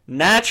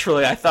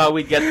 Naturally, I thought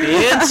we'd get the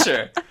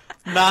answer,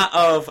 not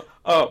of,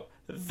 oh,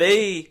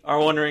 they are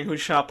wondering who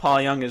shot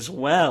Paul Young as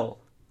well,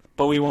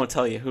 but we won't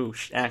tell you who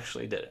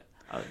actually did it.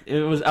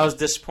 I was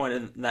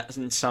disappointed in that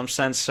in some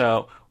sense,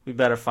 so we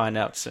better find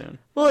out soon.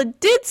 Well, it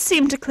did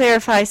seem to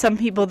clarify some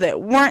people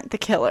that weren't the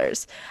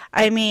killers.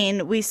 I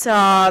mean, we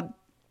saw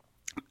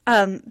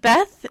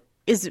Beth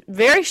is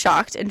very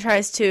shocked and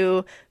tries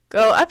to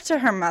go up to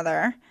her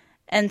mother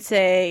and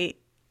say,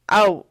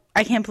 oh,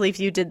 I can't believe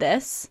you did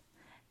this.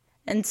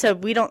 And so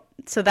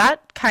so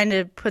that kind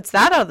of puts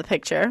that out of the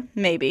picture,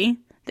 maybe,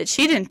 that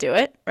she didn't do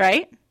it,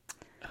 right?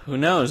 Who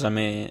knows? I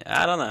mean,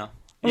 I don't know.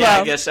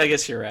 Yeah, well, I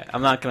guess you're right.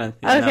 I'm not going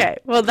to... Okay,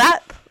 well,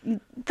 that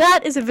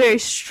is a very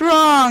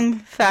strong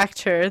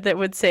factor that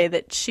would say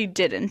that she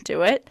didn't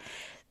do it.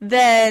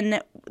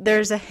 Then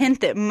there's a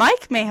hint that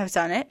Mike may have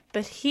done it,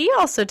 but he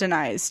also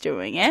denies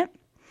doing it.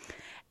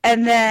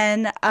 And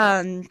then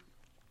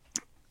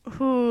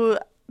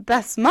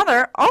Beth's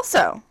mother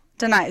also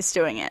denies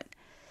doing it.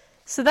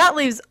 So that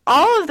leaves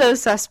all of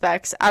those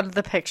suspects out of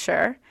the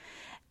picture.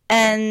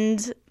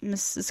 And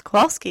Mrs.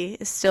 Kowalski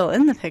is still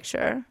in the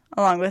picture,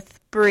 along with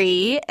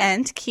Bree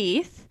and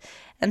Keith.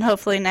 And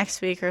hopefully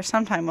next week or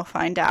sometime we'll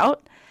find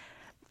out.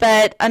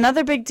 But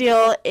another big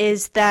deal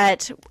is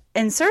that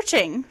in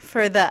searching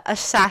for the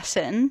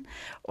assassin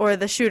or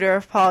the shooter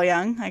of Paul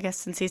Young, I guess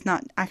since he's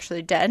not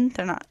actually dead,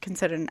 they're not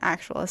considered an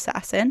actual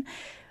assassin,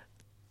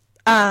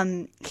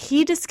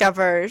 he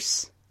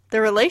discovers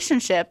the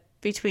relationship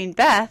between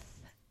Beth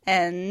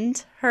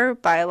and her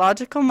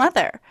biological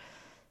mother.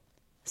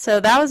 So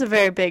that was a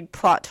very big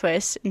plot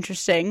twist.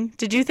 Interesting. What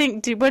did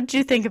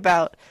you think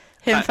about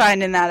him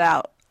finding that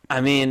out? I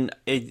mean,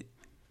 it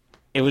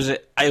was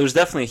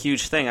definitely a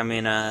huge thing. I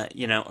mean,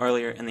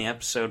 earlier in the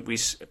episode,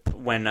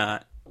 when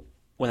the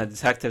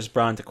detectives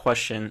brought into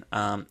question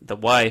the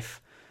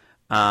wife,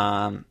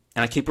 and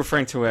I keep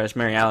referring to her as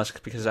Mary Alice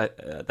because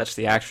that's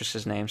the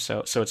actress's name.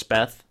 So it's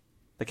Beth,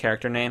 the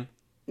character name.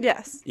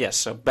 Yes. Yes.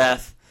 So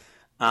Beth.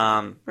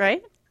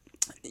 Right.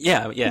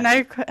 Yeah. Now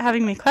you're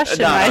having me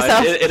question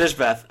myself. It is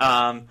Beth.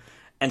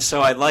 And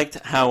so I liked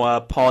how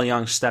Paul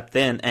Young stepped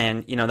in,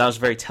 and that was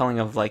very telling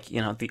of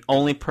the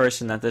only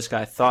person that this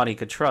guy thought he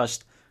could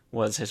trust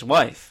was his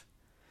wife,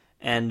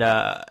 and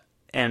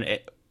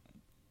it,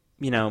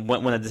 when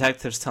the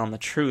detectives tell him the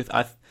truth,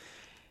 I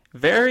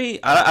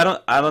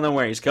don't know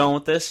where he's going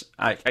with this.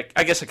 I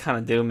guess I kind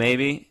of do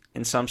maybe.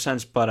 in some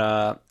sense, but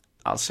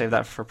I'll save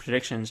that for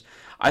predictions.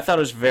 I thought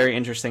it was very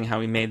interesting how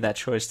he made that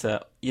choice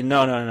to,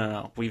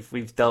 no.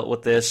 We've dealt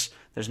with this.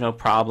 There's no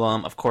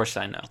problem. Of course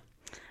I know.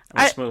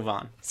 Let's move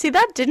on. See,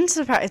 that didn't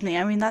surprise me.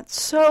 I mean, that's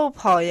so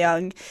Paul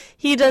Young.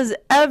 He does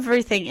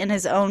everything in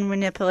his own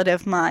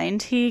manipulative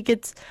mind. He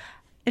gets,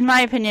 in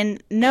my opinion,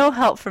 no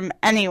help from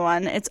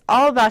anyone. It's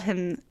all about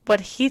him, what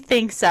he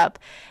thinks up.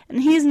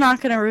 And he's not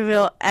going to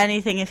reveal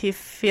anything if he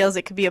feels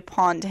it could be a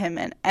pawn to him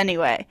in any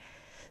way.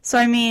 So,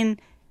 I mean,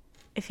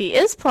 if he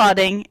is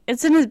plotting,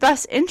 it's in his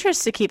best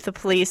interest to keep the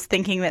police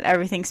thinking that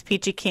everything's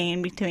peachy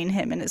keen between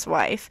him and his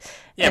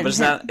wife. Yeah, but it's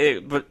not...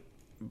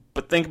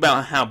 But think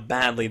about how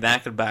badly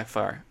that could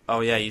backfire. Oh,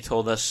 yeah, you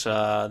told us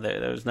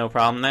there was no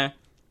problem there?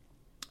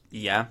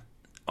 Yeah.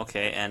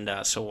 Okay, and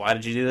so why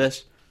did you do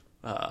this?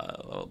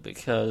 Well,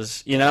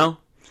 because, I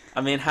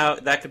mean, how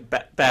that could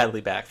badly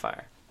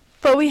backfire.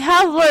 But we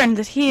have learned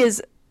that he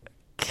is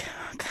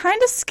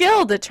kind of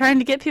skilled at trying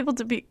to get people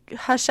to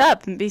hush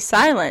up and be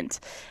silent.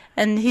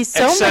 And he's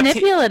so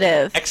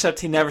manipulative. Except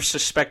he never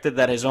suspected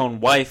that his own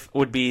wife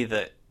would be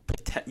the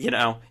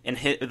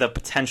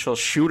potential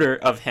shooter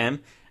of him.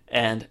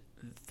 And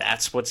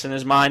that's what's in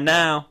his mind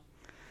now.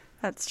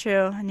 That's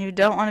true. And you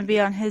don't want to be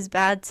on his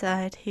bad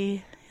side. He'll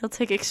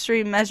take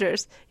extreme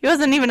measures. He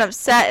wasn't even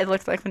upset, it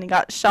looked like, when he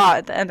got shot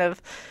at the end of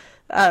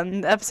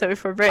the episode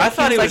before break. I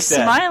thought he was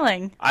dead.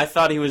 Smiling. I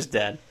thought he was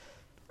dead.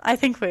 I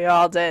think we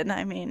all did.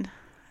 I mean,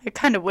 I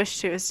kind of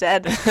wished he was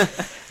dead.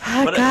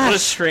 What a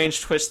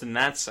strange twist in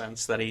that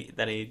sense that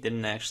he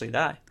didn't actually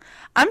die.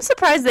 I'm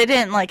surprised they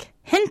didn't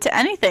hint to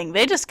anything.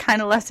 They just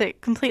kind of left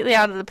it completely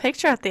out of the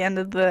picture at the end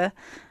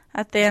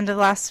of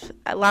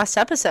last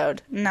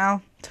episode.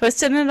 Now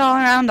twisting it all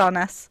around on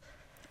us.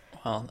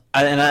 Well,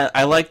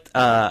 I liked.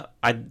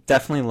 I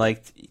definitely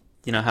liked.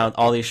 How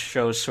all these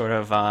shows sort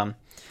of.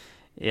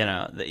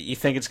 You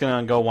think it's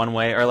going to go one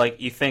way, or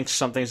you think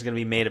something's going to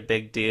be made a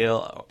big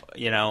deal.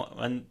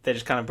 And they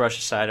just kind of brush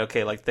aside.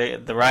 Okay,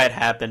 the riot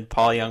happened.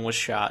 Paul Young was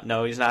shot.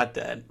 No, he's not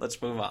dead.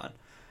 Let's move on.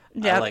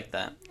 Yep. I like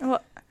that.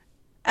 Well,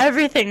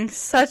 everything's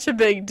such a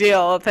big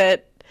deal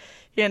that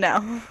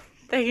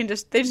they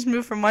just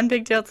move from one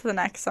big deal to the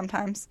next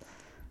sometimes.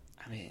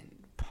 I mean,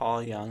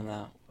 Paul Young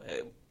though.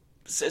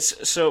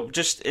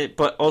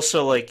 But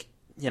also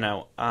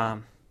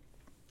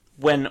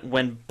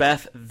when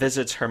Beth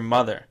visits her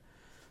mother,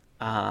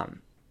 I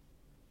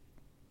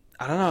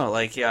don't know.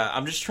 I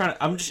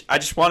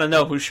just want to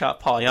know who shot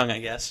Paul Young. I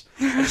guess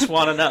I just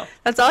want to know.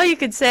 That's all you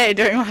could say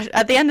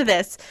at the end of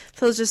this.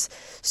 Phil's just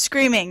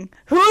screaming,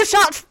 "Who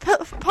shot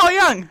Paul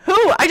Young?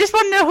 Who? I just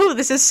want to know who.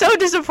 This is so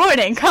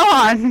disappointing. Come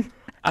on."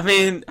 I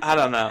mean, I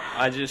don't know.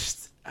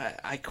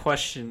 I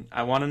question.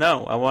 I want to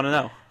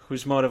know.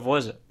 Whose motive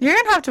was it? You're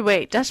going to have to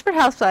wait. Desperate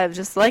Housewives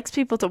just likes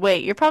people to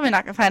wait. You're probably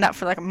not going to find out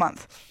for a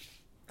month.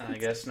 I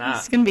guess not.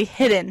 It's going to be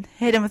hidden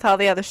with all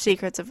the other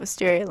secrets of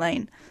Wisteria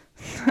Lane.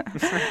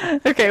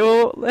 Okay,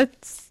 well,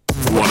 let's...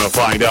 Want to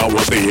find out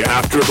what the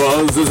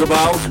AfterBuzz is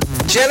about?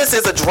 Janice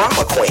is a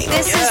drama queen.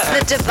 This is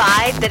the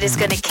divide that is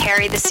going to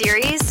carry the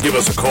series. Give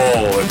us a call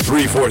at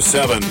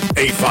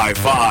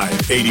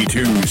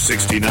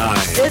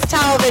 347-855-8269. This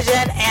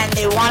television, and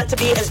they want it to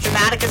be as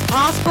dramatic as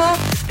possible.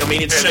 I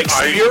mean, it's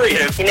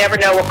Shakespearean. You never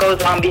know what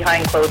goes on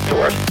behind closed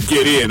doors.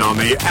 Get in on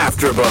the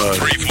AfterBuzz.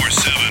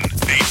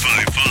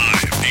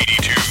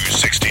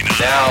 347-855-8269.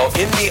 Now,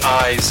 in the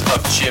eyes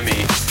of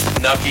Jimmy,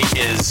 Nucky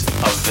is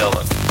a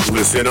villain.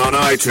 Listen on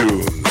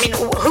iTunes. I mean,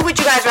 who would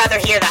you guys rather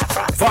hear that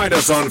from? Find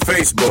us on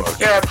Facebook.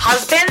 Your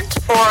husband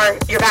or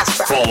your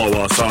best friend?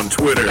 Follow us on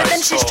Twitter. But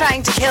then she's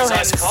trying to kill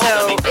him,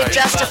 so it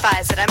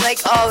justifies it. I'm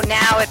like, oh,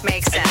 now it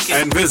makes sense.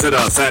 And visit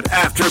us at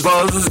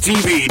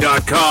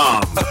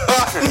AfterBuzzTV.com.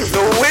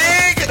 The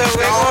wig! Let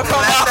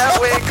that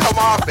wig come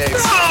off, baby.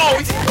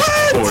 Oh,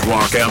 what?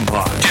 Boardwalk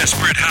Empire.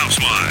 Desperate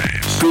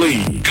Housewives.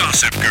 Glee.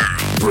 Gossip Girl.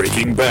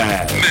 Breaking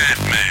Bad. Mad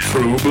Men.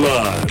 True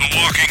Blood. The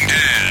Walking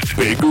Dead.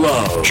 Big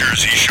Love.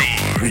 Jersey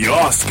Shore. The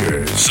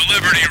Oscars.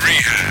 Celebrity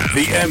Rehab.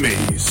 The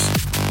Emmys.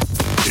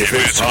 If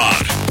it's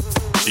hot,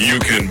 you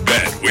can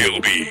bet we'll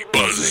be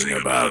buzzing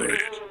about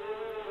it.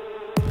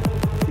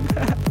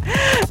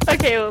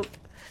 Okay, well,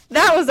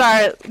 that was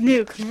our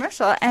new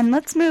commercial, and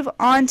let's move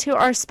on to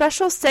our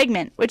special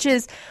segment, which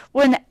is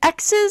when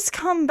exes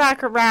come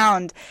back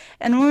around.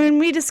 And when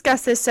we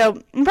discuss this,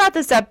 so I brought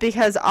this up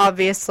because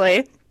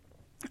obviously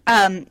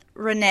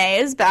Renee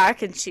is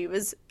back, and she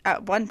was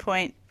at one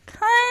point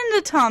kind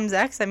of Tom's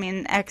ex. I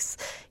mean,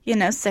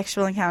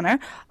 sexual encounter.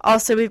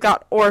 Also, we've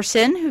got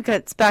Orson, who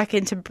gets back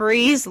into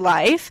Bree's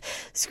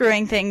life,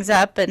 screwing things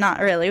up, but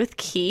not really, with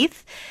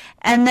Keith.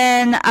 And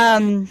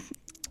then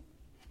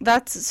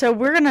so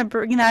we're going to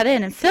bring that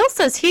in. And Phil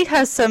says he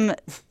has some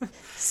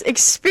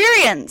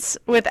experience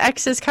with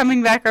exes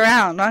coming back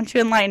around. Why don't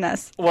you enlighten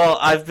us? Well,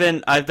 I've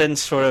been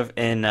sort of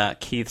in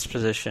Keith's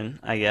position,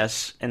 I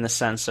guess, in the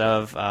sense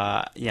of,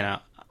 I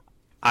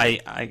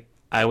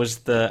was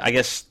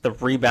the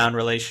rebound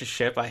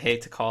relationship. I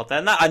hate to call it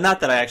that. Not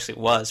that I actually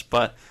was,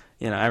 but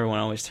everyone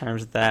always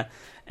terms it that.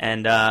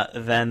 And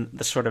then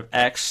the sort of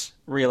ex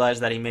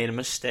realized that he made a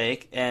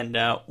mistake and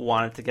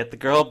wanted to get the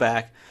girl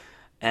back.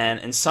 And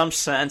in some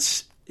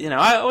sense,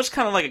 I was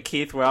kind of like a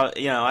Keith where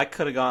I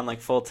could have gone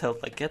like full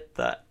tilt, like, get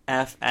the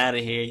F out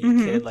of here,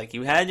 you kid. Like,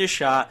 you had your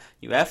shot,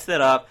 you effed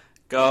it up,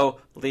 go,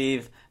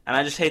 leave. And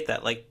I just hate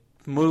that. Like,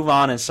 move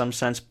on in some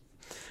sense.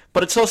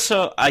 But it's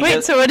also,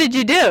 Wait, so what did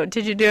you do?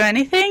 Did you do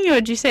anything? What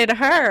did you say to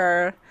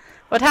her? Or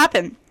what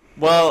happened?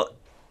 Well,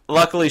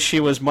 luckily she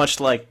was much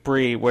like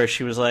Bree, where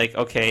she was like,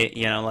 okay,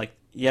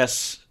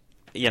 yes,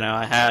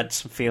 I had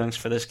some feelings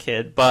for this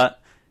kid,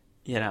 but,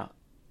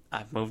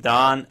 I've moved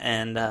on,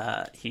 and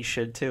he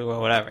should too, or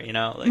whatever,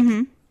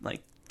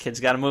 like kids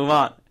got to move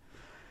on.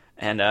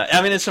 And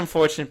it's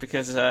unfortunate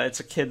because it's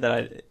a kid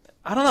that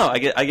I don't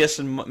know. I guess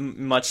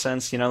in much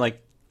sense,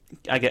 like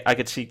I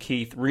could see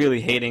Keith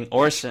really hating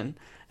Orson,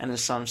 and in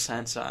some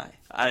sense, I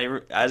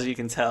as you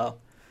can tell,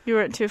 you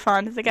weren't too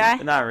fond of the guy.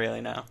 Not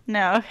really, no.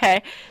 No,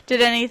 okay.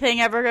 Did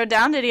anything ever go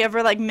down? Did he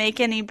ever like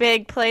make any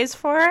big plays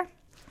for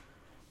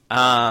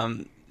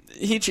her?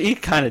 He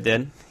kind of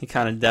did. He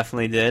kind of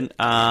definitely did.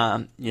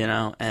 And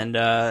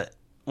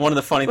one of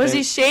the funny things... Was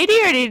he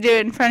shady, or did he do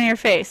it in front of your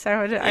face? I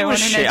want to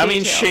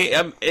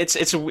know.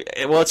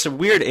 It's a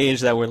weird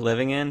age that we're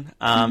living in.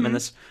 And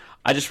this,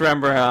 I just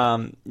remember,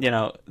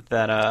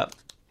 that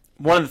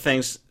one of the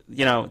things,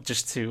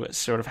 just to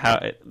sort of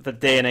how the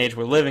day and age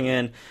we're living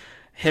in,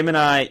 him and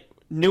I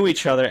knew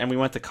each other, and we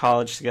went to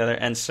college together,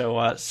 and so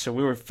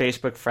we were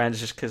Facebook friends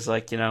just because,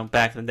 back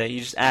in the day, you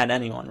just add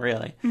anyone,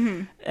 really.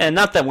 Mm-hmm. And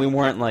not that we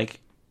weren't,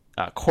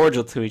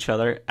 cordial to each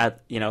other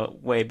at,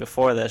 way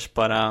before this,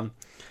 but, and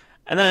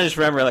then I just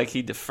remember,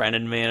 he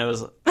defriended me, and it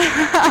was,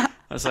 I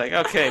was like,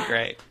 okay,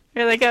 great.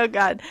 You're like, oh,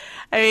 God.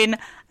 I mean,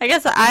 I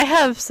guess I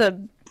have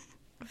some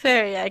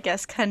very,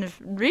 kind of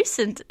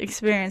recent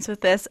experience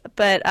with this,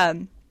 but,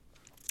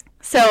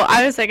 so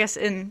I was,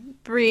 in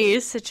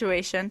Bree's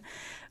situation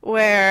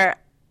where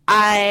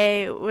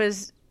I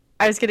was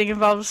getting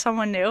involved with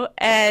someone new,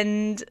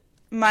 and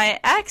my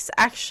ex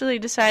actually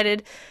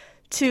decided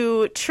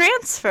to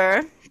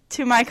transfer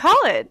to my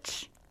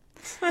college.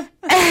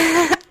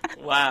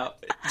 Wow.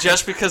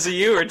 Just because of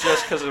you, or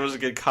just because it was a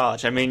good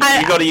college? I mean,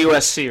 you go to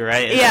USC,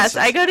 right? Yes,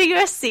 I go to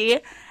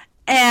USC,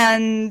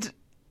 and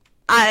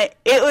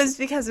it was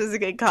because it was a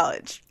good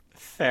college.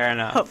 Fair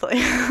enough.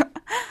 Hopefully.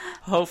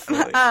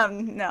 Hopefully.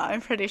 No,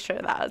 I'm pretty sure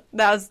that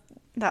was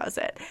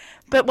it.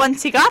 But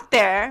once he got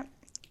there,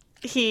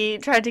 he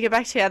tried to get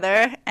back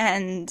together,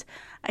 and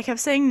I kept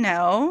saying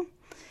no,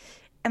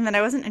 and then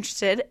I wasn't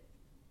interested,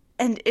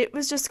 and it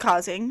was just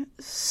causing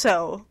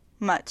so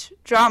much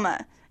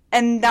drama,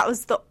 and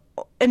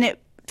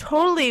it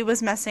totally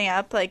was messing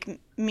up,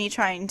 me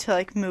trying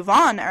to, move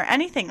on or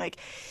anything.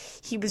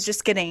 He was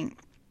just getting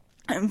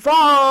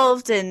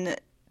involved and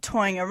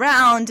toying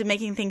around and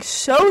making things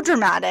so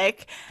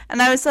dramatic,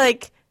 and I was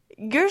like,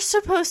 you're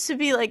supposed to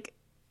be,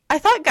 I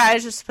thought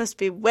guys are supposed to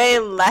be way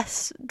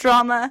less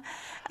drama,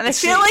 and I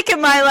feel like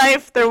in my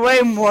life they're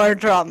way more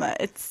drama.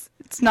 It's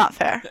not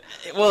fair.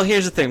 Well,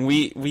 here's the thing: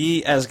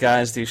 we as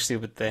guys do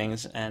stupid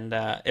things, and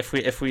if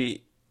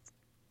we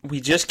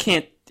just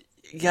can't,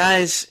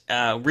 guys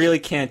really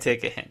can't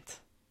take a hint.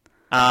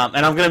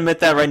 And I'm gonna admit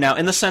that right now,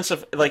 in the sense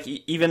of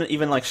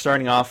even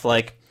starting off,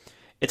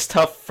 it's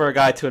tough for a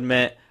guy to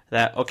admit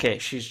that okay,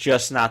 she's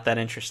just not that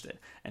interested,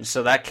 and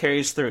so that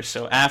carries through.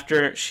 So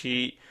after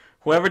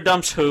whoever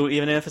dumps who,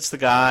 even if it's the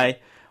guy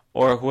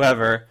or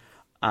whoever,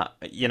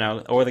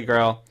 or the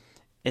girl,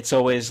 it's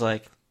always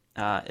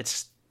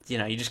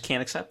you just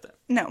can't accept it.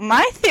 No,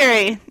 my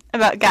theory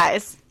about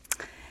guys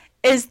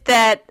is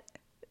that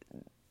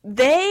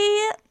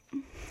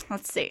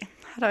let's see,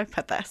 how do I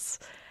put this?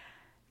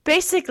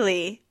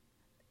 Basically,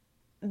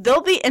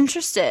 they'll be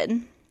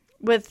interested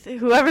with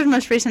whoever's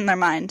most recent in their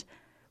mind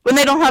when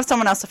they don't have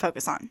someone else to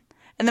focus on.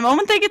 And the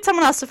moment they get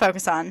someone else to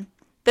focus on,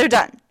 they're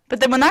done. But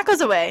then when that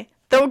goes away,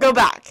 they'll go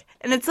back.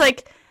 And it's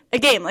like a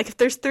game. If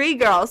there's 3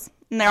 girls,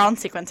 and they're all in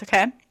sequence,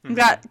 okay? Mm-hmm. We've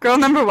got girl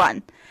number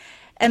 1.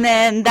 And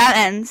then that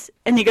ends,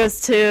 and he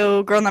goes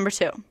to girl number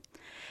 2. And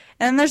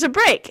then there's a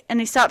break, and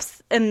he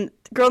stops, and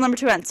girl number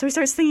 2 ends. So he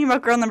starts thinking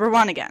about girl number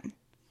 1 again.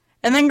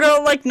 And then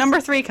girl, number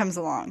 3 comes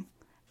along.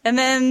 And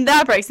then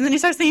that breaks, and then he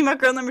starts thinking about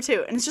girl number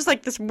 2. And it's just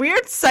this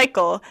weird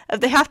cycle of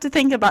they have to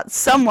think about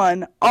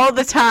someone all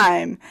the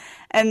time.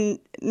 And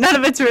none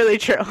of it's really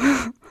true.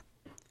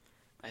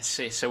 I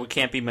see. So we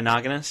can't be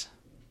monogamous?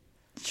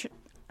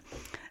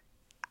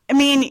 I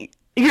mean,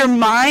 your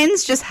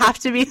minds just have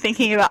to be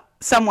thinking about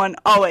someone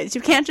always.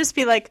 You can't just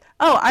be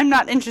oh, I'm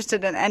not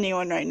interested in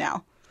anyone right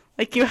now.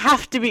 You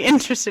have to be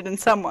interested in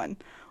someone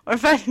or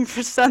fighting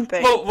for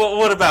something. Well,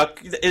 what about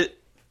it?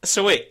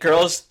 So wait,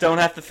 girls don't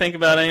have to think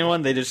about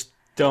anyone? They just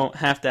don't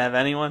have to have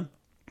anyone?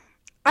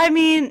 I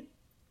mean,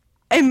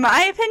 in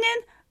my opinion,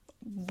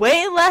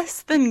 way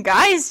less than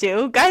guys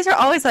do. Guys are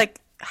always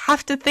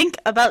have to think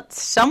about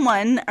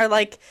someone or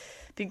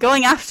be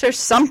going after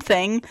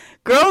something.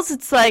 Girls,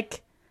 it's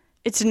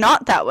it's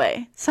not that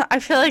way. So I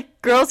feel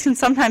like girls can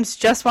sometimes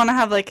just want to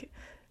have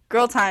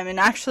girl time and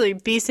actually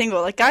be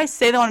single. Guys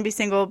say they want to be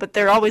single, but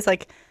they're always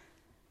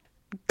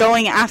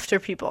going after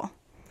people.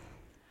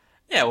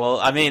 Yeah, well,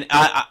 I mean,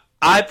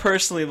 I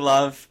personally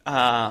love,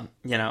 I'm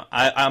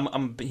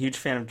a huge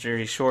fan of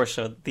Jersey Shore,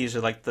 so these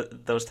are like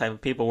those type of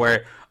people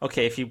where,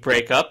 okay, if you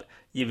break up,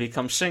 you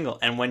become single,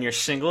 and when you're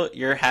single,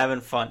 you're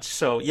having fun.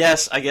 So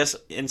yes, I guess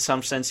in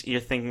some sense you're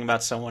thinking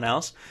about someone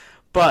else,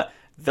 but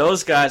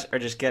those guys are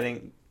just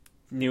getting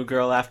new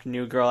girl after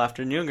new girl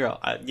after new girl,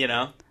 But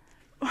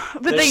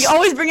they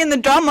always bring in the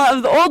drama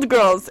of the old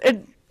girls.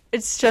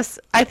 It's just,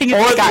 I think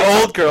it's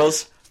the old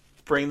girls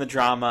bring the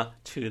drama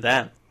to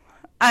them.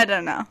 I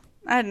don't know.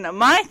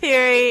 My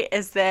theory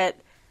is that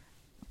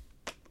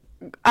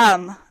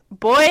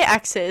boy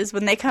exes,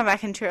 when they come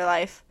back into your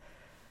life,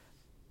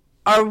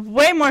 are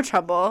way more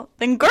trouble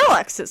than girl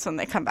exes when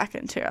they come back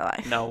into your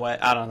life. No way.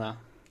 I don't know.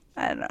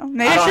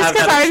 Maybe it's just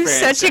because I'm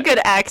such a good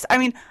ex. I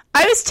mean,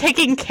 I was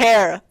taking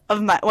care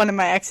of one of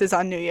my exes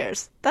on New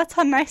Year's. That's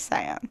how nice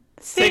I am.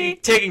 See?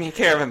 Taking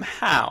care of him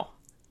how?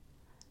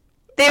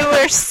 They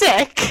were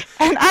sick,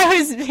 and I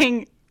was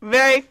being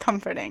very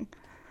comforting.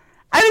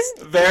 I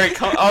was...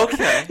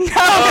 Okay.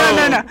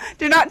 No.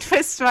 Do not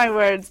twist my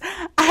words.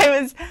 I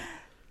was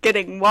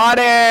getting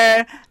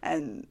water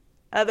and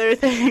other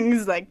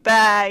things like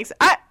bags.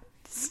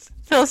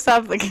 Phil,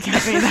 stop looking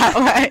at me that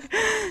way.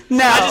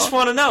 No. I just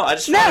want to know. I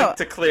just wanted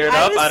to clear it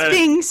up. I was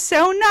being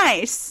so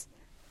nice.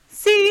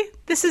 See?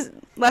 This is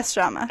less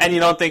drama. And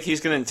you don't think he's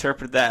going to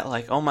interpret that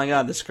like, oh my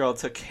god, this girl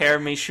took care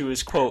of me. She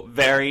was, quote,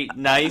 very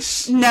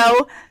nice?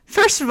 No.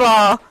 First of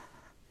all,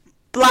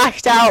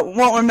 blacked out,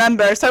 won't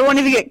remember, so I won't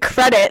even get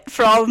credit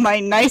for all of my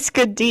nice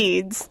good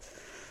deeds.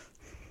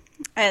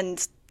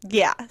 And,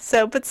 yeah.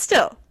 So, but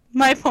still,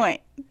 my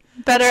point.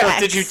 Better ex.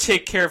 Did you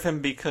take care of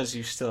him because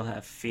you still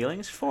have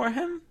feelings for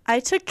him? I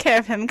took care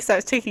of him because I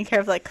was taking care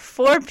of like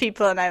 4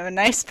 people and I'm a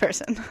nice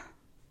person.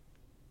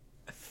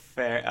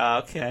 Fair.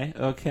 Okay.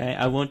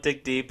 I won't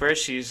dig deeper.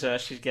 She's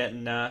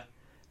getting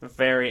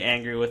very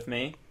angry with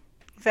me.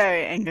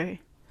 Very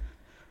angry.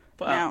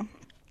 Well, no.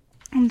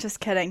 I'm just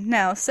kidding.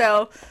 No.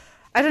 So,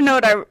 I don't know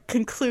what our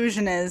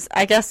conclusion is.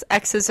 I guess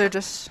exes are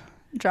just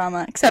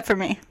drama, except for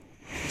me.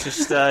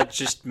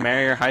 Just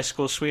marry your high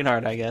school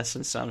sweetheart, I guess,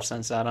 in some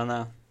sense. I don't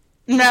know.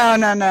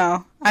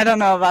 No. I don't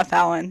know about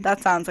that one.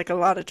 That sounds like a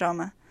lot of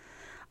drama.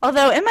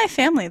 Although, in my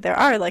family, there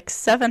are like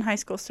 7 high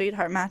school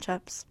sweetheart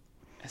matchups.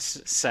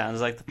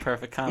 Sounds like the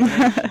perfect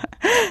combination.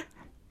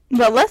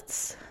 But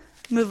let's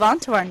move on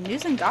to our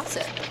news and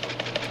gossip.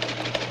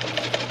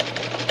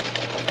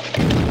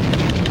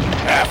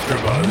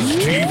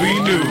 AfterBuzz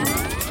TV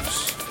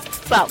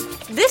News. Well,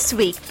 this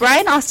week,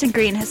 Brian Austin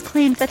Green has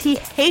claimed that he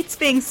hates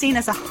being seen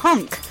as a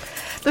hunk.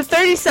 The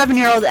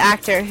 37-year-old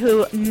actor,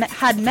 who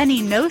had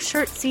many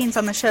no-shirt scenes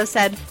on the show,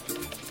 said,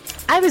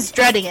 "I was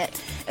dreading it.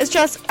 It's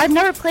just, I've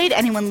never played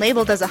anyone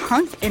labeled as a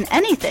hunk in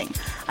anything.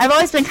 I've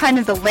always been kind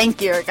of the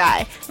lankier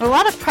guy. And a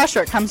lot of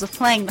pressure comes with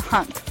playing the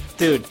hunk."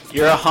 Dude,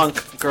 you're a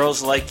hunk.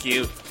 Girls like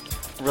you.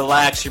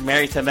 Relax. You're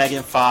married to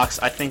Megan Fox.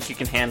 I think you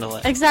can handle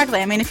it. Exactly.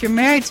 I mean, if you're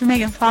married to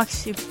Megan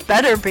Fox, you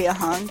better be a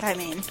hunk. I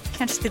mean, you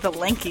can't just be the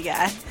lanky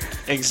guy.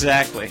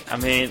 Exactly. I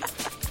mean,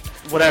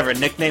 whatever.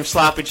 Nickname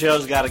Sloppy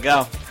Joe's got to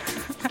go.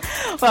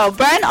 Well,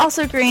 Brian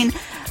Austin Green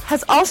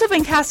has also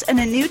been cast in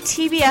a new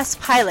TBS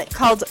pilot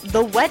called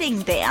The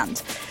Wedding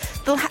Band.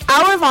 The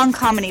hour-long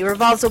comedy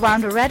revolves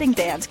around a wedding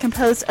band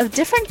composed of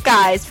different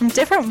guys from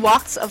different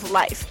walks of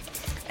life.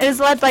 It is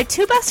led by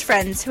 2 best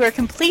friends who are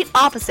complete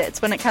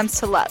opposites when it comes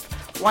to love.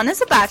 One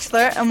is a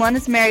bachelor and one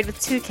is married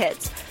with 2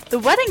 kids. The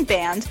Wedding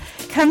Band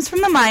comes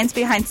from the minds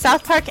behind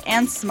South Park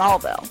and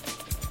Smallville.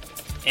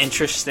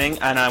 Interesting,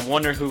 and I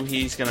wonder who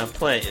he's going to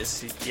play.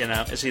 Is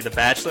he the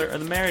bachelor or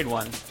the married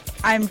one?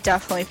 I'm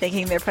definitely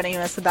thinking they're putting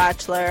him as the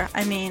bachelor.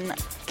 I mean,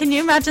 can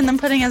you imagine them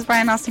putting as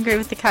Brian Austin Green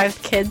with the guy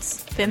with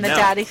kids, being the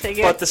daddy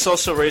figure? But this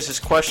also raises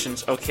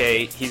questions.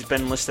 Okay, he's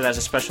been listed as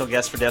a special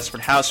guest for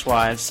Desperate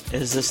Housewives.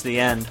 Is this the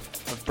end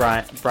of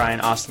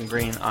Brian Austin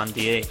Green on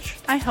DH?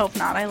 I hope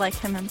not. I like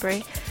him and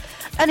Brie.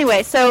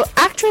 Anyway, so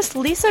actress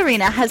Lisa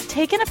Rinna has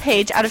taken a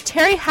page out of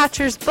Terry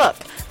Hatcher's book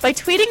by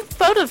tweeting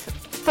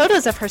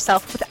photos of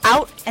herself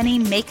without any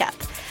makeup.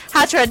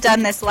 Hatcher had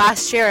done this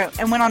last year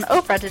and went on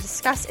Oprah to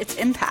discuss its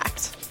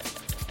impact.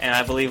 And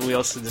I believe we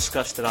also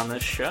discussed it on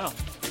this show.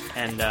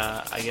 And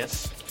I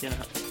guess,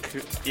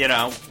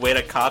 way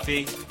to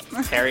copy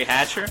Terry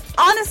Hatcher.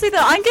 Honestly, though,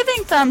 I'm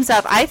giving thumbs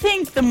up. I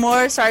think the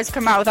more stars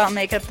come out without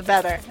makeup, the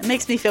better. It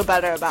makes me feel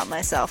better about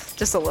myself,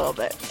 just a little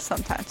bit,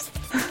 sometimes.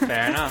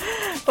 Fair enough.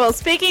 Well,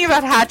 speaking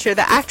about Hatcher,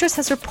 the actress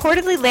has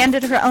reportedly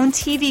landed her own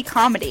TV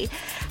comedy.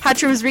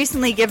 Hatcher was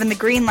recently given the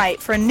green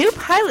light for a new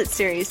pilot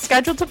series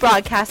scheduled to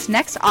broadcast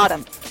next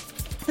autumn.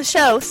 The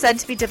show, said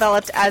to be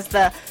developed as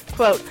the,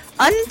 quote,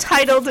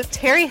 untitled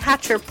Terry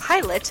Hatcher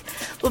pilot,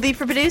 will be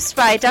produced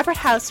by Desperate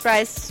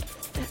Housewives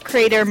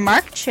creator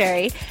Mark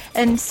Cherry,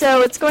 and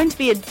so it's going to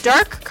be a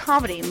dark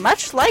comedy,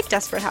 much like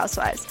Desperate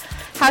Housewives.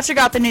 Hatcher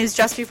got the news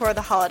just before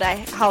the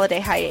holiday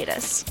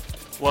hiatus.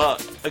 Well,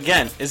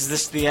 again, is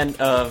this the end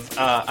of...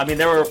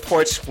 there were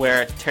reports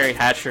where Terry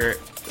Hatcher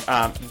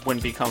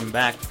wouldn't be coming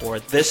back for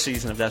this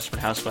season of Desperate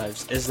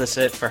Housewives. Is this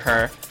it for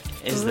her?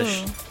 Is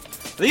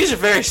the These are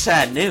very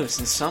sad news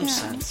in some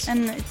sense.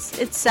 And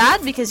it's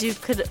sad because you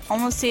could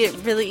almost see it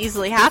really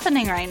easily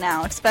happening right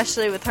now,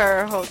 especially with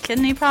her whole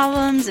kidney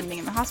problems and being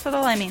in the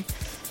hospital. I mean,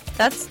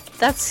 that's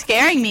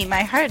scaring me.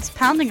 My heart's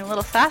pounding a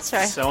little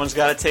faster. Someone's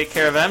got to take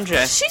care of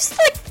MJ. She's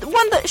like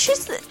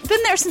she's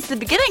been there since the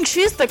beginning.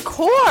 She's the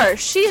core.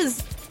 She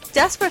is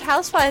Desperate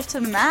Housewife to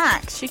the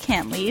max. She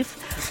can't leave.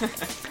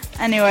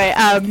 Anyway,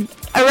 a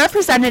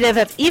representative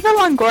of Eva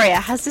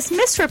Longoria has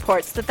dismissed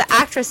reports that the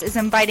actress is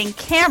inviting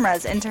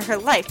cameras into her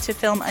life to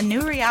film a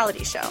new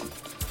reality show.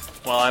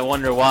 Well, I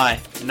wonder why.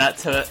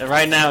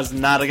 Right now is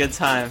not a good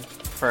time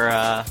for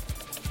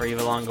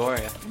Eva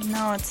Longoria.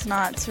 No, it's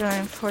not. It's really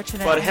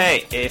unfortunate. But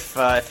hey, if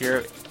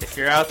you're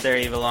out there,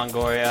 Eva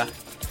Longoria,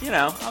 you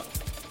know,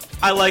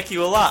 I like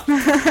you a lot.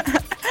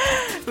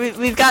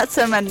 We've got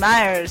some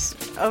admirers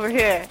over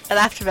here at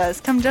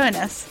AfterBuzz. Come join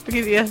us. We'll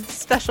give you a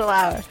special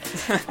hour.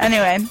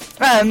 Anyway,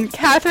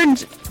 Katherine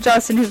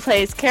Johnson, who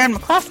plays Karen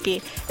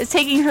McCloskey, is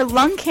taking her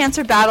lung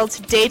cancer battle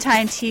to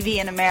daytime TV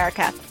in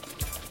America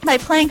by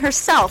playing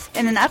herself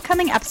in an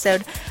upcoming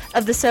episode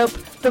of the soap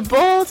The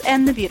Bold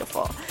and the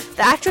Beautiful.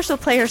 The actress will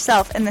play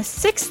herself in the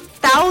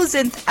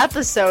 6,000th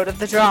episode of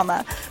the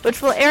drama,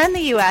 which will air in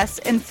the U.S.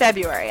 in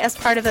February as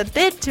part of a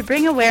bid to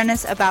bring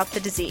awareness about the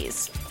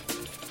disease.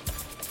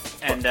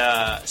 And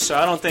so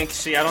I don't think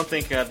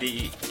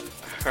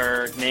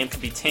her name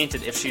could be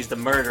tainted if she's the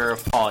murderer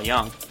of Paul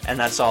Young, and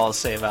that's all I'll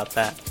say about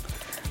that.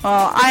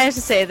 Well, I have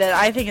to say that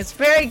I think it's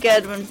very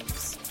good when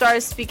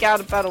stars speak out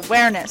about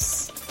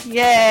awareness.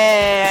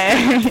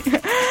 Yay!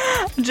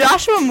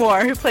 Joshua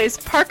Moore, who plays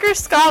Parker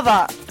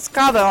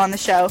Scavo on the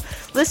show,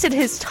 listed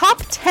his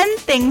top 10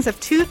 things of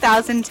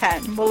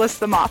 2010. We'll list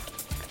them off.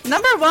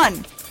 Number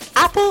 1,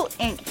 Apple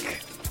Inc.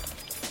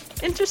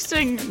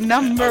 Interesting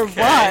number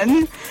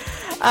 1.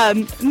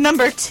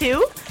 Number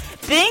 2,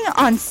 being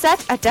on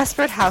set at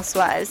Desperate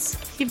Housewives.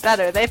 He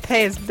better. They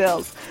pay his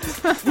bills.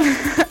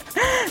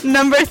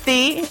 Number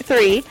 3,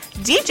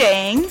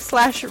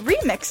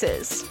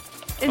 DJing/remixes.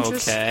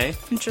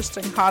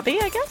 Interesting hobby,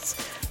 I guess.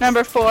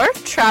 Number 4,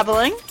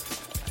 traveling.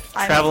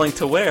 Traveling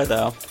to where,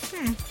 though?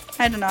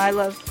 I don't know. I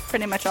love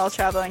pretty much all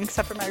traveling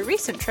except for my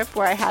recent trip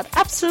where I had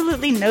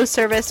absolutely no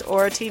service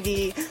or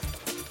TV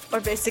or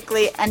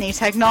basically any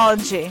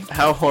technology.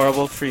 How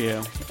horrible for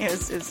you. It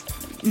was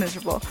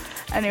miserable.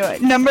 Anyway,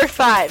 number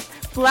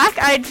 5, Black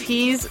Eyed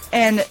Peas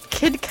and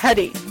Kid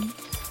Cudi.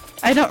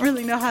 I don't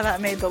really know how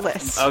that made the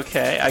list.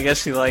 Okay, I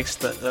guess he likes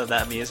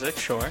that music,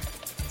 sure.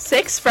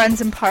 6,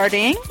 Friends and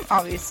Partying,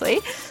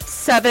 obviously.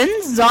 7,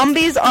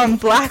 Zombies on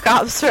Black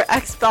Ops for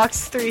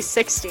Xbox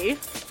 360.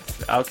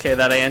 Okay,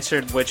 that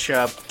answered which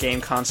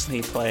game console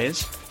he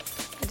plays.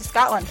 I just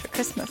got one for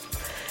Christmas.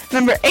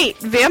 Number 8,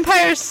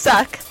 Vampires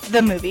Suck,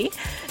 the movie.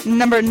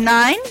 Number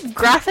 9,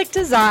 Graphic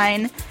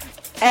Design.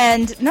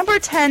 And number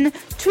 10,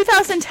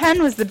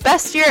 2010 was the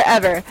best year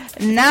ever.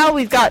 Now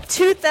we've got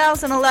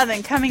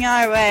 2011 coming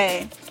our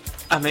way.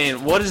 I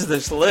mean, what is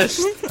this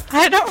list?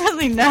 I don't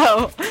really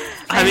know.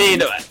 I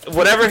mean,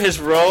 whatever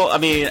his role,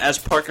 as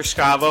Parker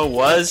Scavo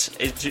was,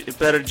 it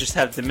better just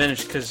have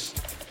diminished because,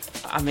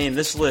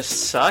 this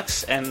list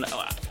sucks and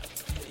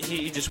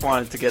he just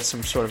wanted to get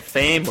some sort of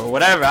fame or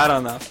whatever, I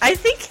don't know. I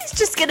think he's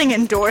just getting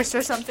endorsed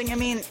or something.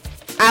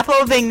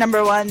 Apple being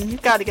number 1,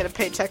 you've got to get a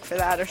paycheck for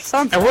that or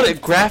something. And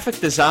what, graphic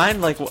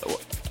design? Like,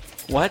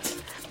 what?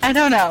 I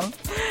don't know.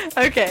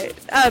 Okay.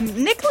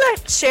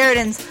 Nicolette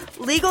Sheridan's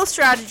legal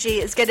strategy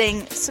is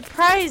getting It's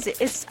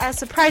as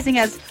surprising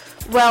as,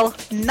 well,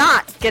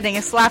 not getting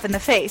a slap in the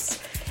face.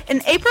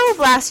 In April of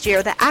last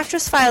year, the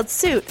actress filed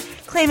suit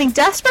claiming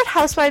Desperate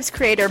Housewives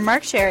creator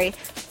Mark Sherry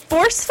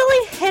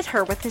forcefully hit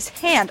her with his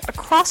hand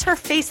across her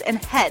face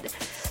and head.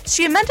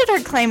 She amended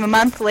her claim a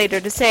month later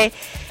to say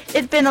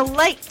it'd been a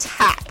light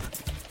tap.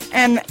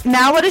 And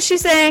now what is she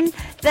saying?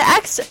 The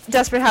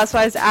ex-Desperate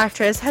Housewives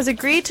actress has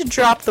agreed to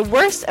drop the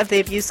worst of the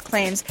abuse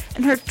claims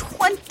in her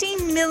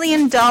 $20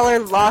 million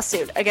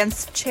lawsuit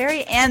against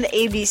Cherry and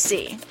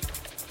ABC.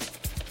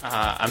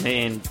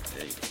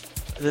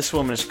 This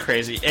woman is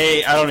crazy.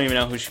 I don't even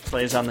know who she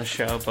plays on the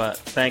show, but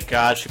thank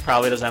God she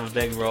probably doesn't have a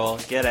big role.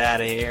 Get out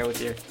of here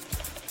with your...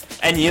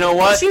 And you know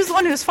what? She was the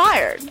one who was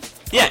fired.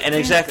 Yeah, and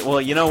exactly. Well,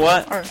 you know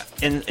what?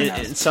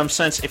 In some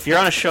sense, if you're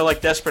on a show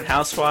like Desperate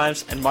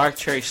Housewives and Mark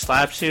Cherry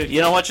slaps you,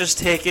 you know what? Just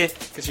take it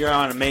because you're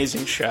on an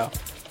amazing show.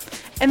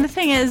 And the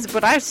thing is,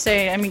 what I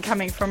say,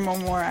 coming from a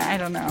more, I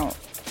don't know,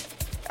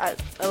 a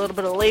little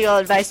bit of legal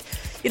advice,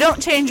 you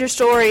don't change your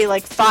story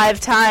like 5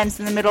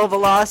 times in the middle of a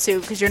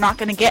lawsuit because you're not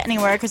going to get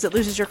anywhere because it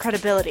loses your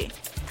credibility.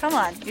 Come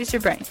on, use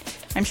your brain.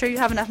 I'm sure you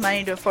have enough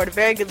money to afford a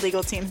very good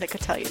legal team that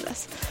could tell you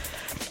this.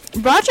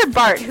 Roger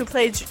Bart, who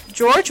plays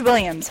George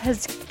Williams,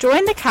 has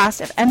joined the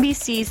cast of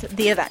NBC's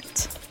The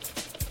Event.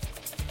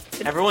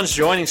 Everyone's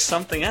joining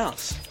something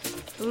else.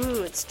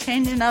 Ooh, it's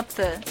changing up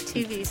the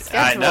TV schedule.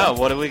 I know.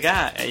 What do we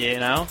got?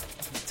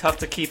 Tough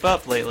to keep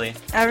up lately.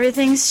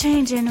 Everything's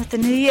changing with the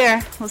new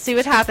year. We'll see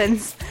what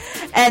happens.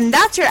 And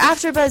that's your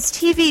AfterBuzz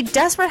TV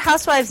Desperate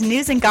Housewives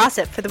news and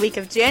gossip for the week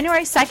of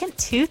January 2nd,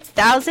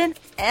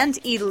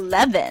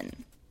 2011.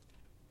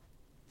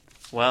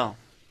 Well,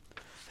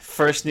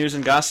 first news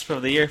and gossip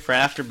of the year for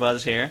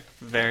AfterBuzz here.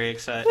 Very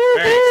excited. Woo-hoo!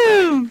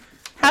 Very excited.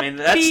 I mean,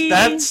 Happy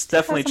that's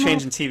definitely Cosmo.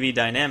 changing TV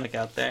dynamic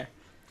out there.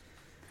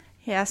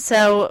 Yeah,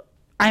 so,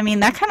 I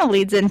mean, that kind of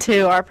leads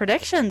into our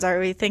predictions. Are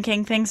we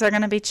thinking things are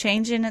going to be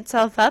changing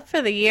itself up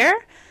for the year?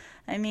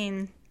 I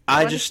mean...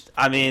 I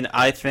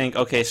think,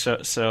 okay, so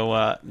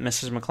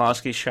Mrs.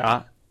 McCloskey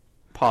shot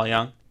Paul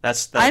Young.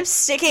 I'm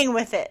sticking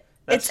with it.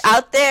 It's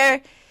out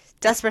there.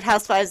 Desperate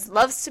Housewives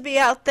loves to be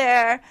out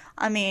there.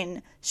 I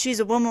mean, she's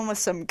a woman with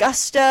some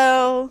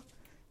gusto,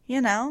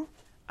 you know.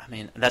 I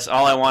mean, that's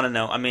all I want to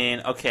know. I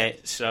mean, okay,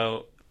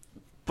 so...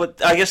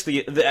 But I guess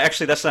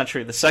actually, that's not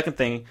true. The second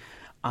thing,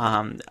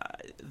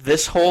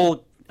 this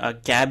whole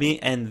Gabby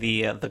and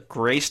the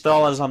Grace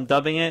doll, as I'm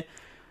dubbing it,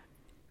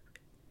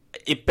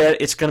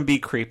 it's going to be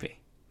creepy.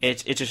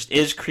 It just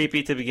is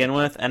creepy to begin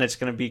with, and it's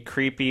going to be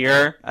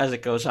creepier as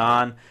it goes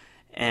on,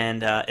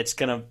 and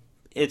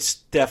it's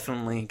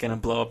definitely going to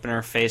blow up in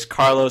her face.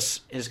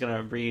 Carlos is going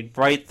to read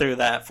right through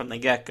that from the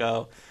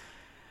get-go.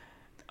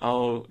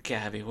 Oh,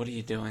 Gabby, what are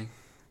you doing?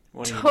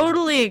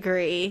 Totally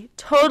agree.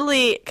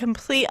 Totally,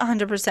 complete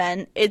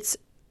 100%. It's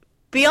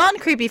beyond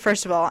creepy,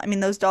 first of all. I mean,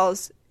 those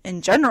dolls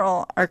in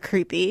general are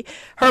creepy.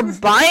 Her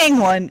buying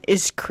one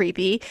is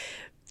creepy.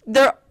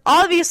 They're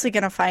obviously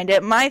going to find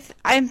it.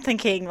 I'm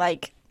thinking,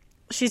 like,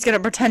 she's going to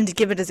pretend to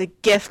give it as a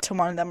gift to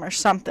one of them or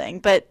something.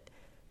 But,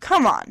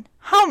 come on.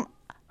 How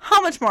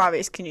much more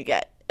obvious can you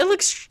get? It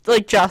looks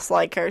like just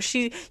like her.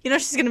 She's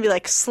going to be,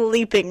 like,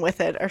 sleeping with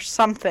it or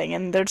something,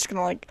 and they're just going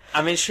to, like...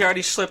 I mean, she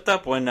already slipped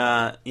up when,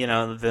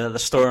 the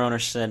store owner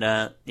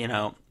said,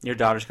 your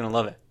daughter's going to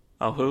love it.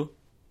 Oh, who?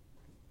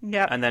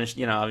 Yep. And then,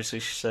 obviously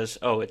she says,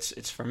 oh,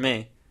 it's for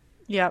me.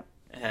 Yep.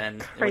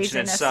 And Craziness. which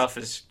in itself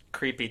is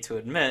creepy to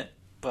admit,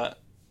 but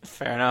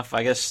fair enough.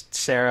 I guess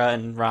Sarah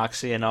and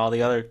Roxy and all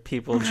the other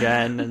people,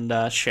 Jen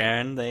and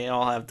Sharon, they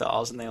all have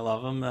dolls and they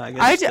love them. I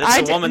guess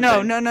it's a woman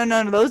thing.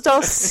 No. Those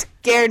dolls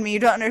scared me. You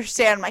don't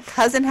understand. My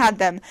cousin had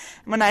them.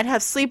 When I'd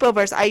have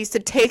sleepovers, I used to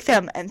take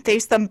them and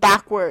face them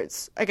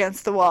backwards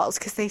against the walls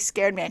because they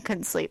scared me. I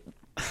couldn't sleep.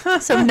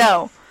 So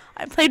no,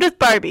 I played with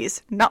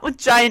Barbies, not with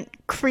giant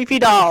creepy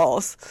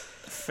dolls.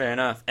 Fair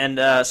enough.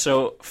 And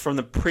so from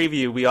the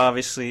preview, we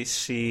obviously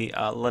see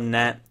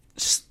Lynette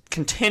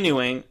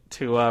continuing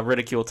to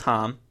ridicule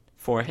Tom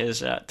for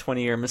his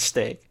 20-year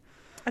mistake.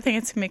 I think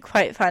it's going to be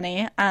quite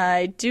funny.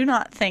 I do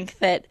not think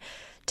that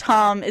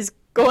Tom is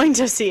going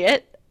to see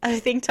it. I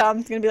think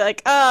Tom's going to be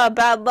like,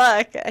 bad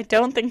luck. I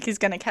don't think he's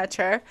going to catch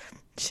her.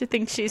 She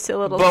thinks she's a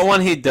little... But when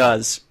he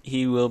does,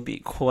 he will be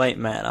quite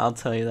mad. I'll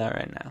tell you that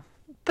right now.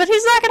 But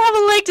he's not going to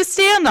have a leg to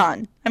stand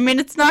on. I mean,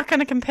 it's not going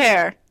to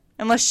compare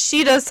unless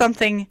she does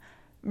something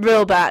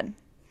real bad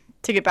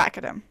to get back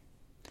at him.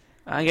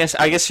 I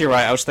guess you're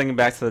right. I was thinking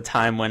back to the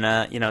time when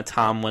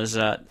Tom was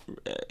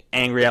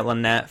angry at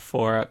Lynette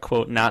for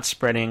quote not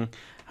spreading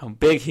how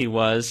big he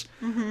was.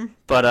 Mm-hmm.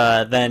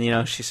 But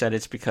then she said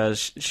it's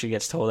because she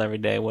gets told every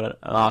day what an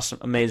awesome,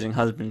 amazing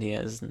husband he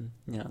is, and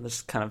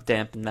this kind of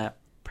dampened that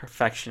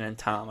perfection in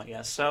Tom, I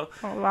guess. So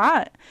a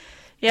lot.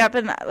 Yeah,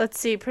 but let's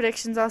see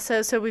predictions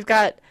also. So we've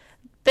got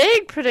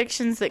big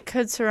predictions that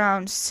could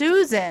surround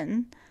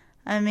Susan.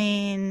 I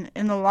mean,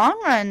 in the long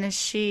run,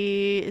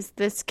 is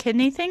this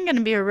kidney thing going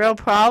to be a real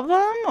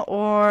problem,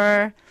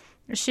 or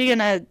is she going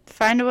to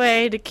find a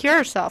way to cure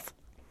herself?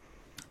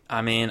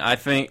 I mean, I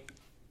think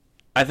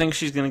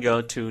she's going to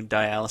go to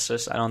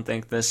dialysis. I don't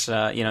think this,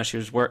 she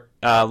was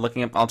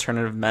looking at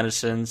alternative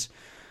medicines.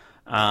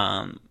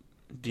 I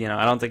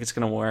don't think it's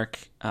going to work.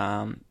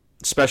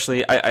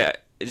 Especially,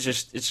 it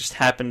just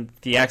happened.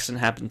 The accident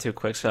happened too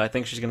quick, so I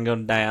think she's going to go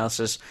to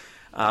dialysis.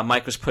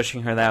 Mike was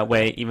pushing her that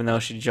way, even though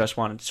she just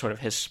wanted sort of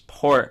his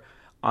support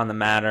on the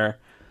matter.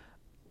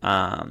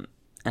 And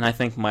I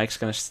think Mike's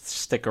going to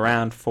stick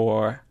around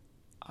for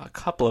a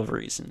couple of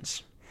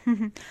reasons.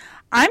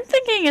 I'm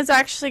thinking it's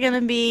actually going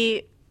to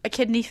be a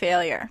kidney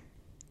failure.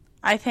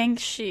 I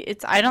think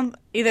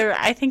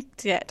I think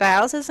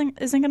dialysis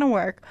isn't going to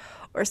work,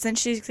 or since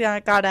she's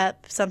got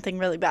up, something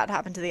really bad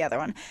happened to the other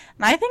one.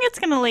 And I think it's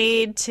going to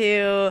lead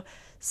to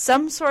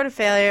some sort of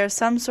failure,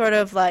 some sort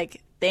of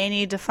like they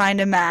need to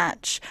find a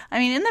match. I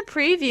mean, in the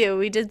preview,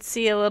 we did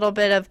see a little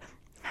bit of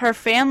her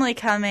family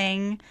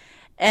coming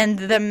and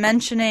them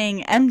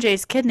mentioning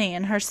MJ's kidney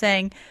and her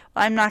saying,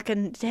 well, I'm not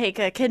going to take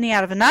a kidney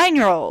out of a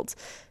 9-year-old.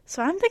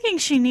 So I'm thinking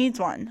she needs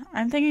one.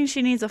 I'm thinking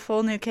she needs a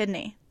full new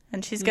kidney.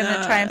 And she's going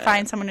to try and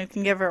find someone who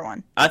can give her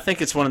one. I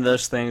think it's one of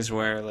those things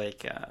where,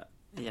 like,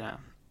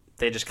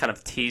 they just kind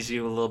of tease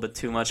you a little bit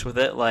too much with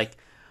it. Like,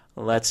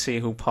 let's see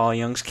who Paul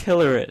Young's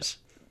killer is.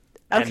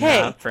 Okay.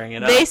 And not bring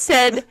it up. They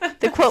said,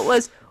 the quote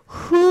was,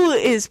 who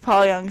is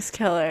Paul Young's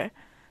killer?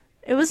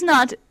 It was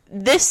not,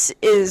 this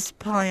is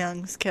Paul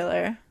Young's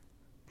killer.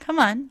 Come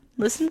on.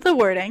 Listen to the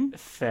wording.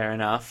 Fair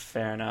enough.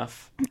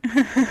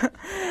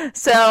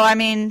 So, I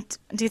mean,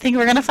 do you think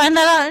we're going to find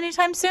that out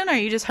anytime soon, or are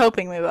you just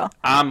hoping we will?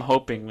 I'm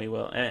hoping we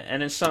will.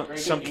 And in some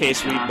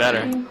case, we'd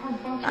better.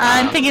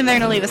 I'm thinking they're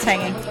going to leave us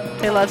hanging.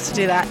 They love to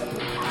do that.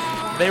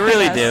 They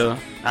really do.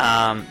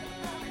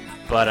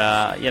 But,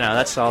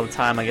 that's all the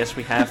time I guess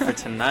we have for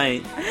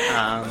tonight.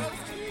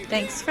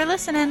 Thanks for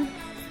listening.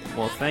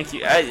 Well, thank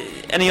you.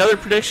 Any other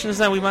predictions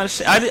that we might have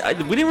seen?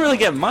 We didn't really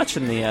get much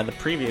in the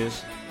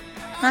previews.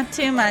 Not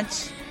too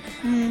much.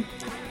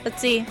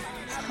 Let's see.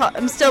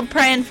 I'm still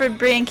praying for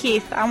Bree and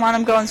Keith. I want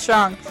them going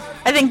strong.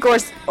 I think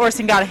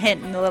Orson got a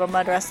hint in the Little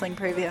Mud Wrestling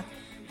preview.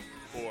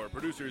 For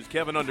producers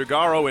Kevin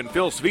Undergaro and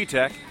Phil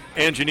Svitek,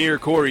 engineer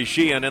Corey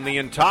Sheehan, and the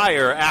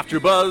entire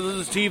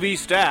AfterBuzz TV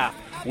staff,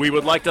 we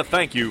would like to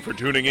thank you for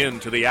tuning in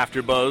to the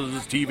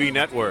AfterBuzz TV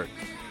network.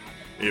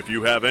 If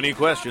you have any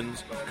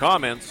questions,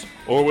 comments,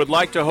 or would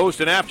like to host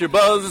an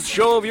AfterBuzz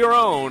show of your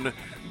own,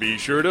 be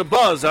sure to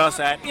buzz us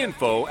at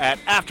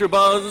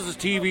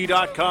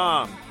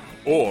info@AfterBuzzTV.com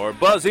or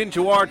buzz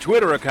into our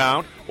Twitter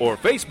account or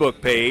Facebook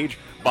page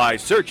by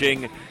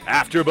searching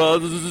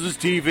AfterBuzz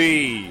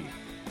TV.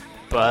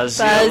 Buzz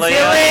you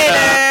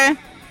later.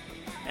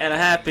 And a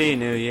Happy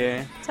New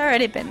Year. It's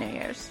already been New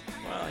Year's.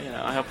 Well,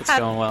 I hope it's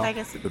going well. I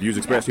guess The views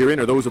expressed herein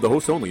are those of the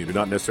hosts only and do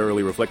not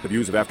necessarily reflect the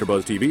views of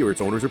AfterBuzz TV or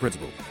its owners or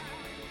principals.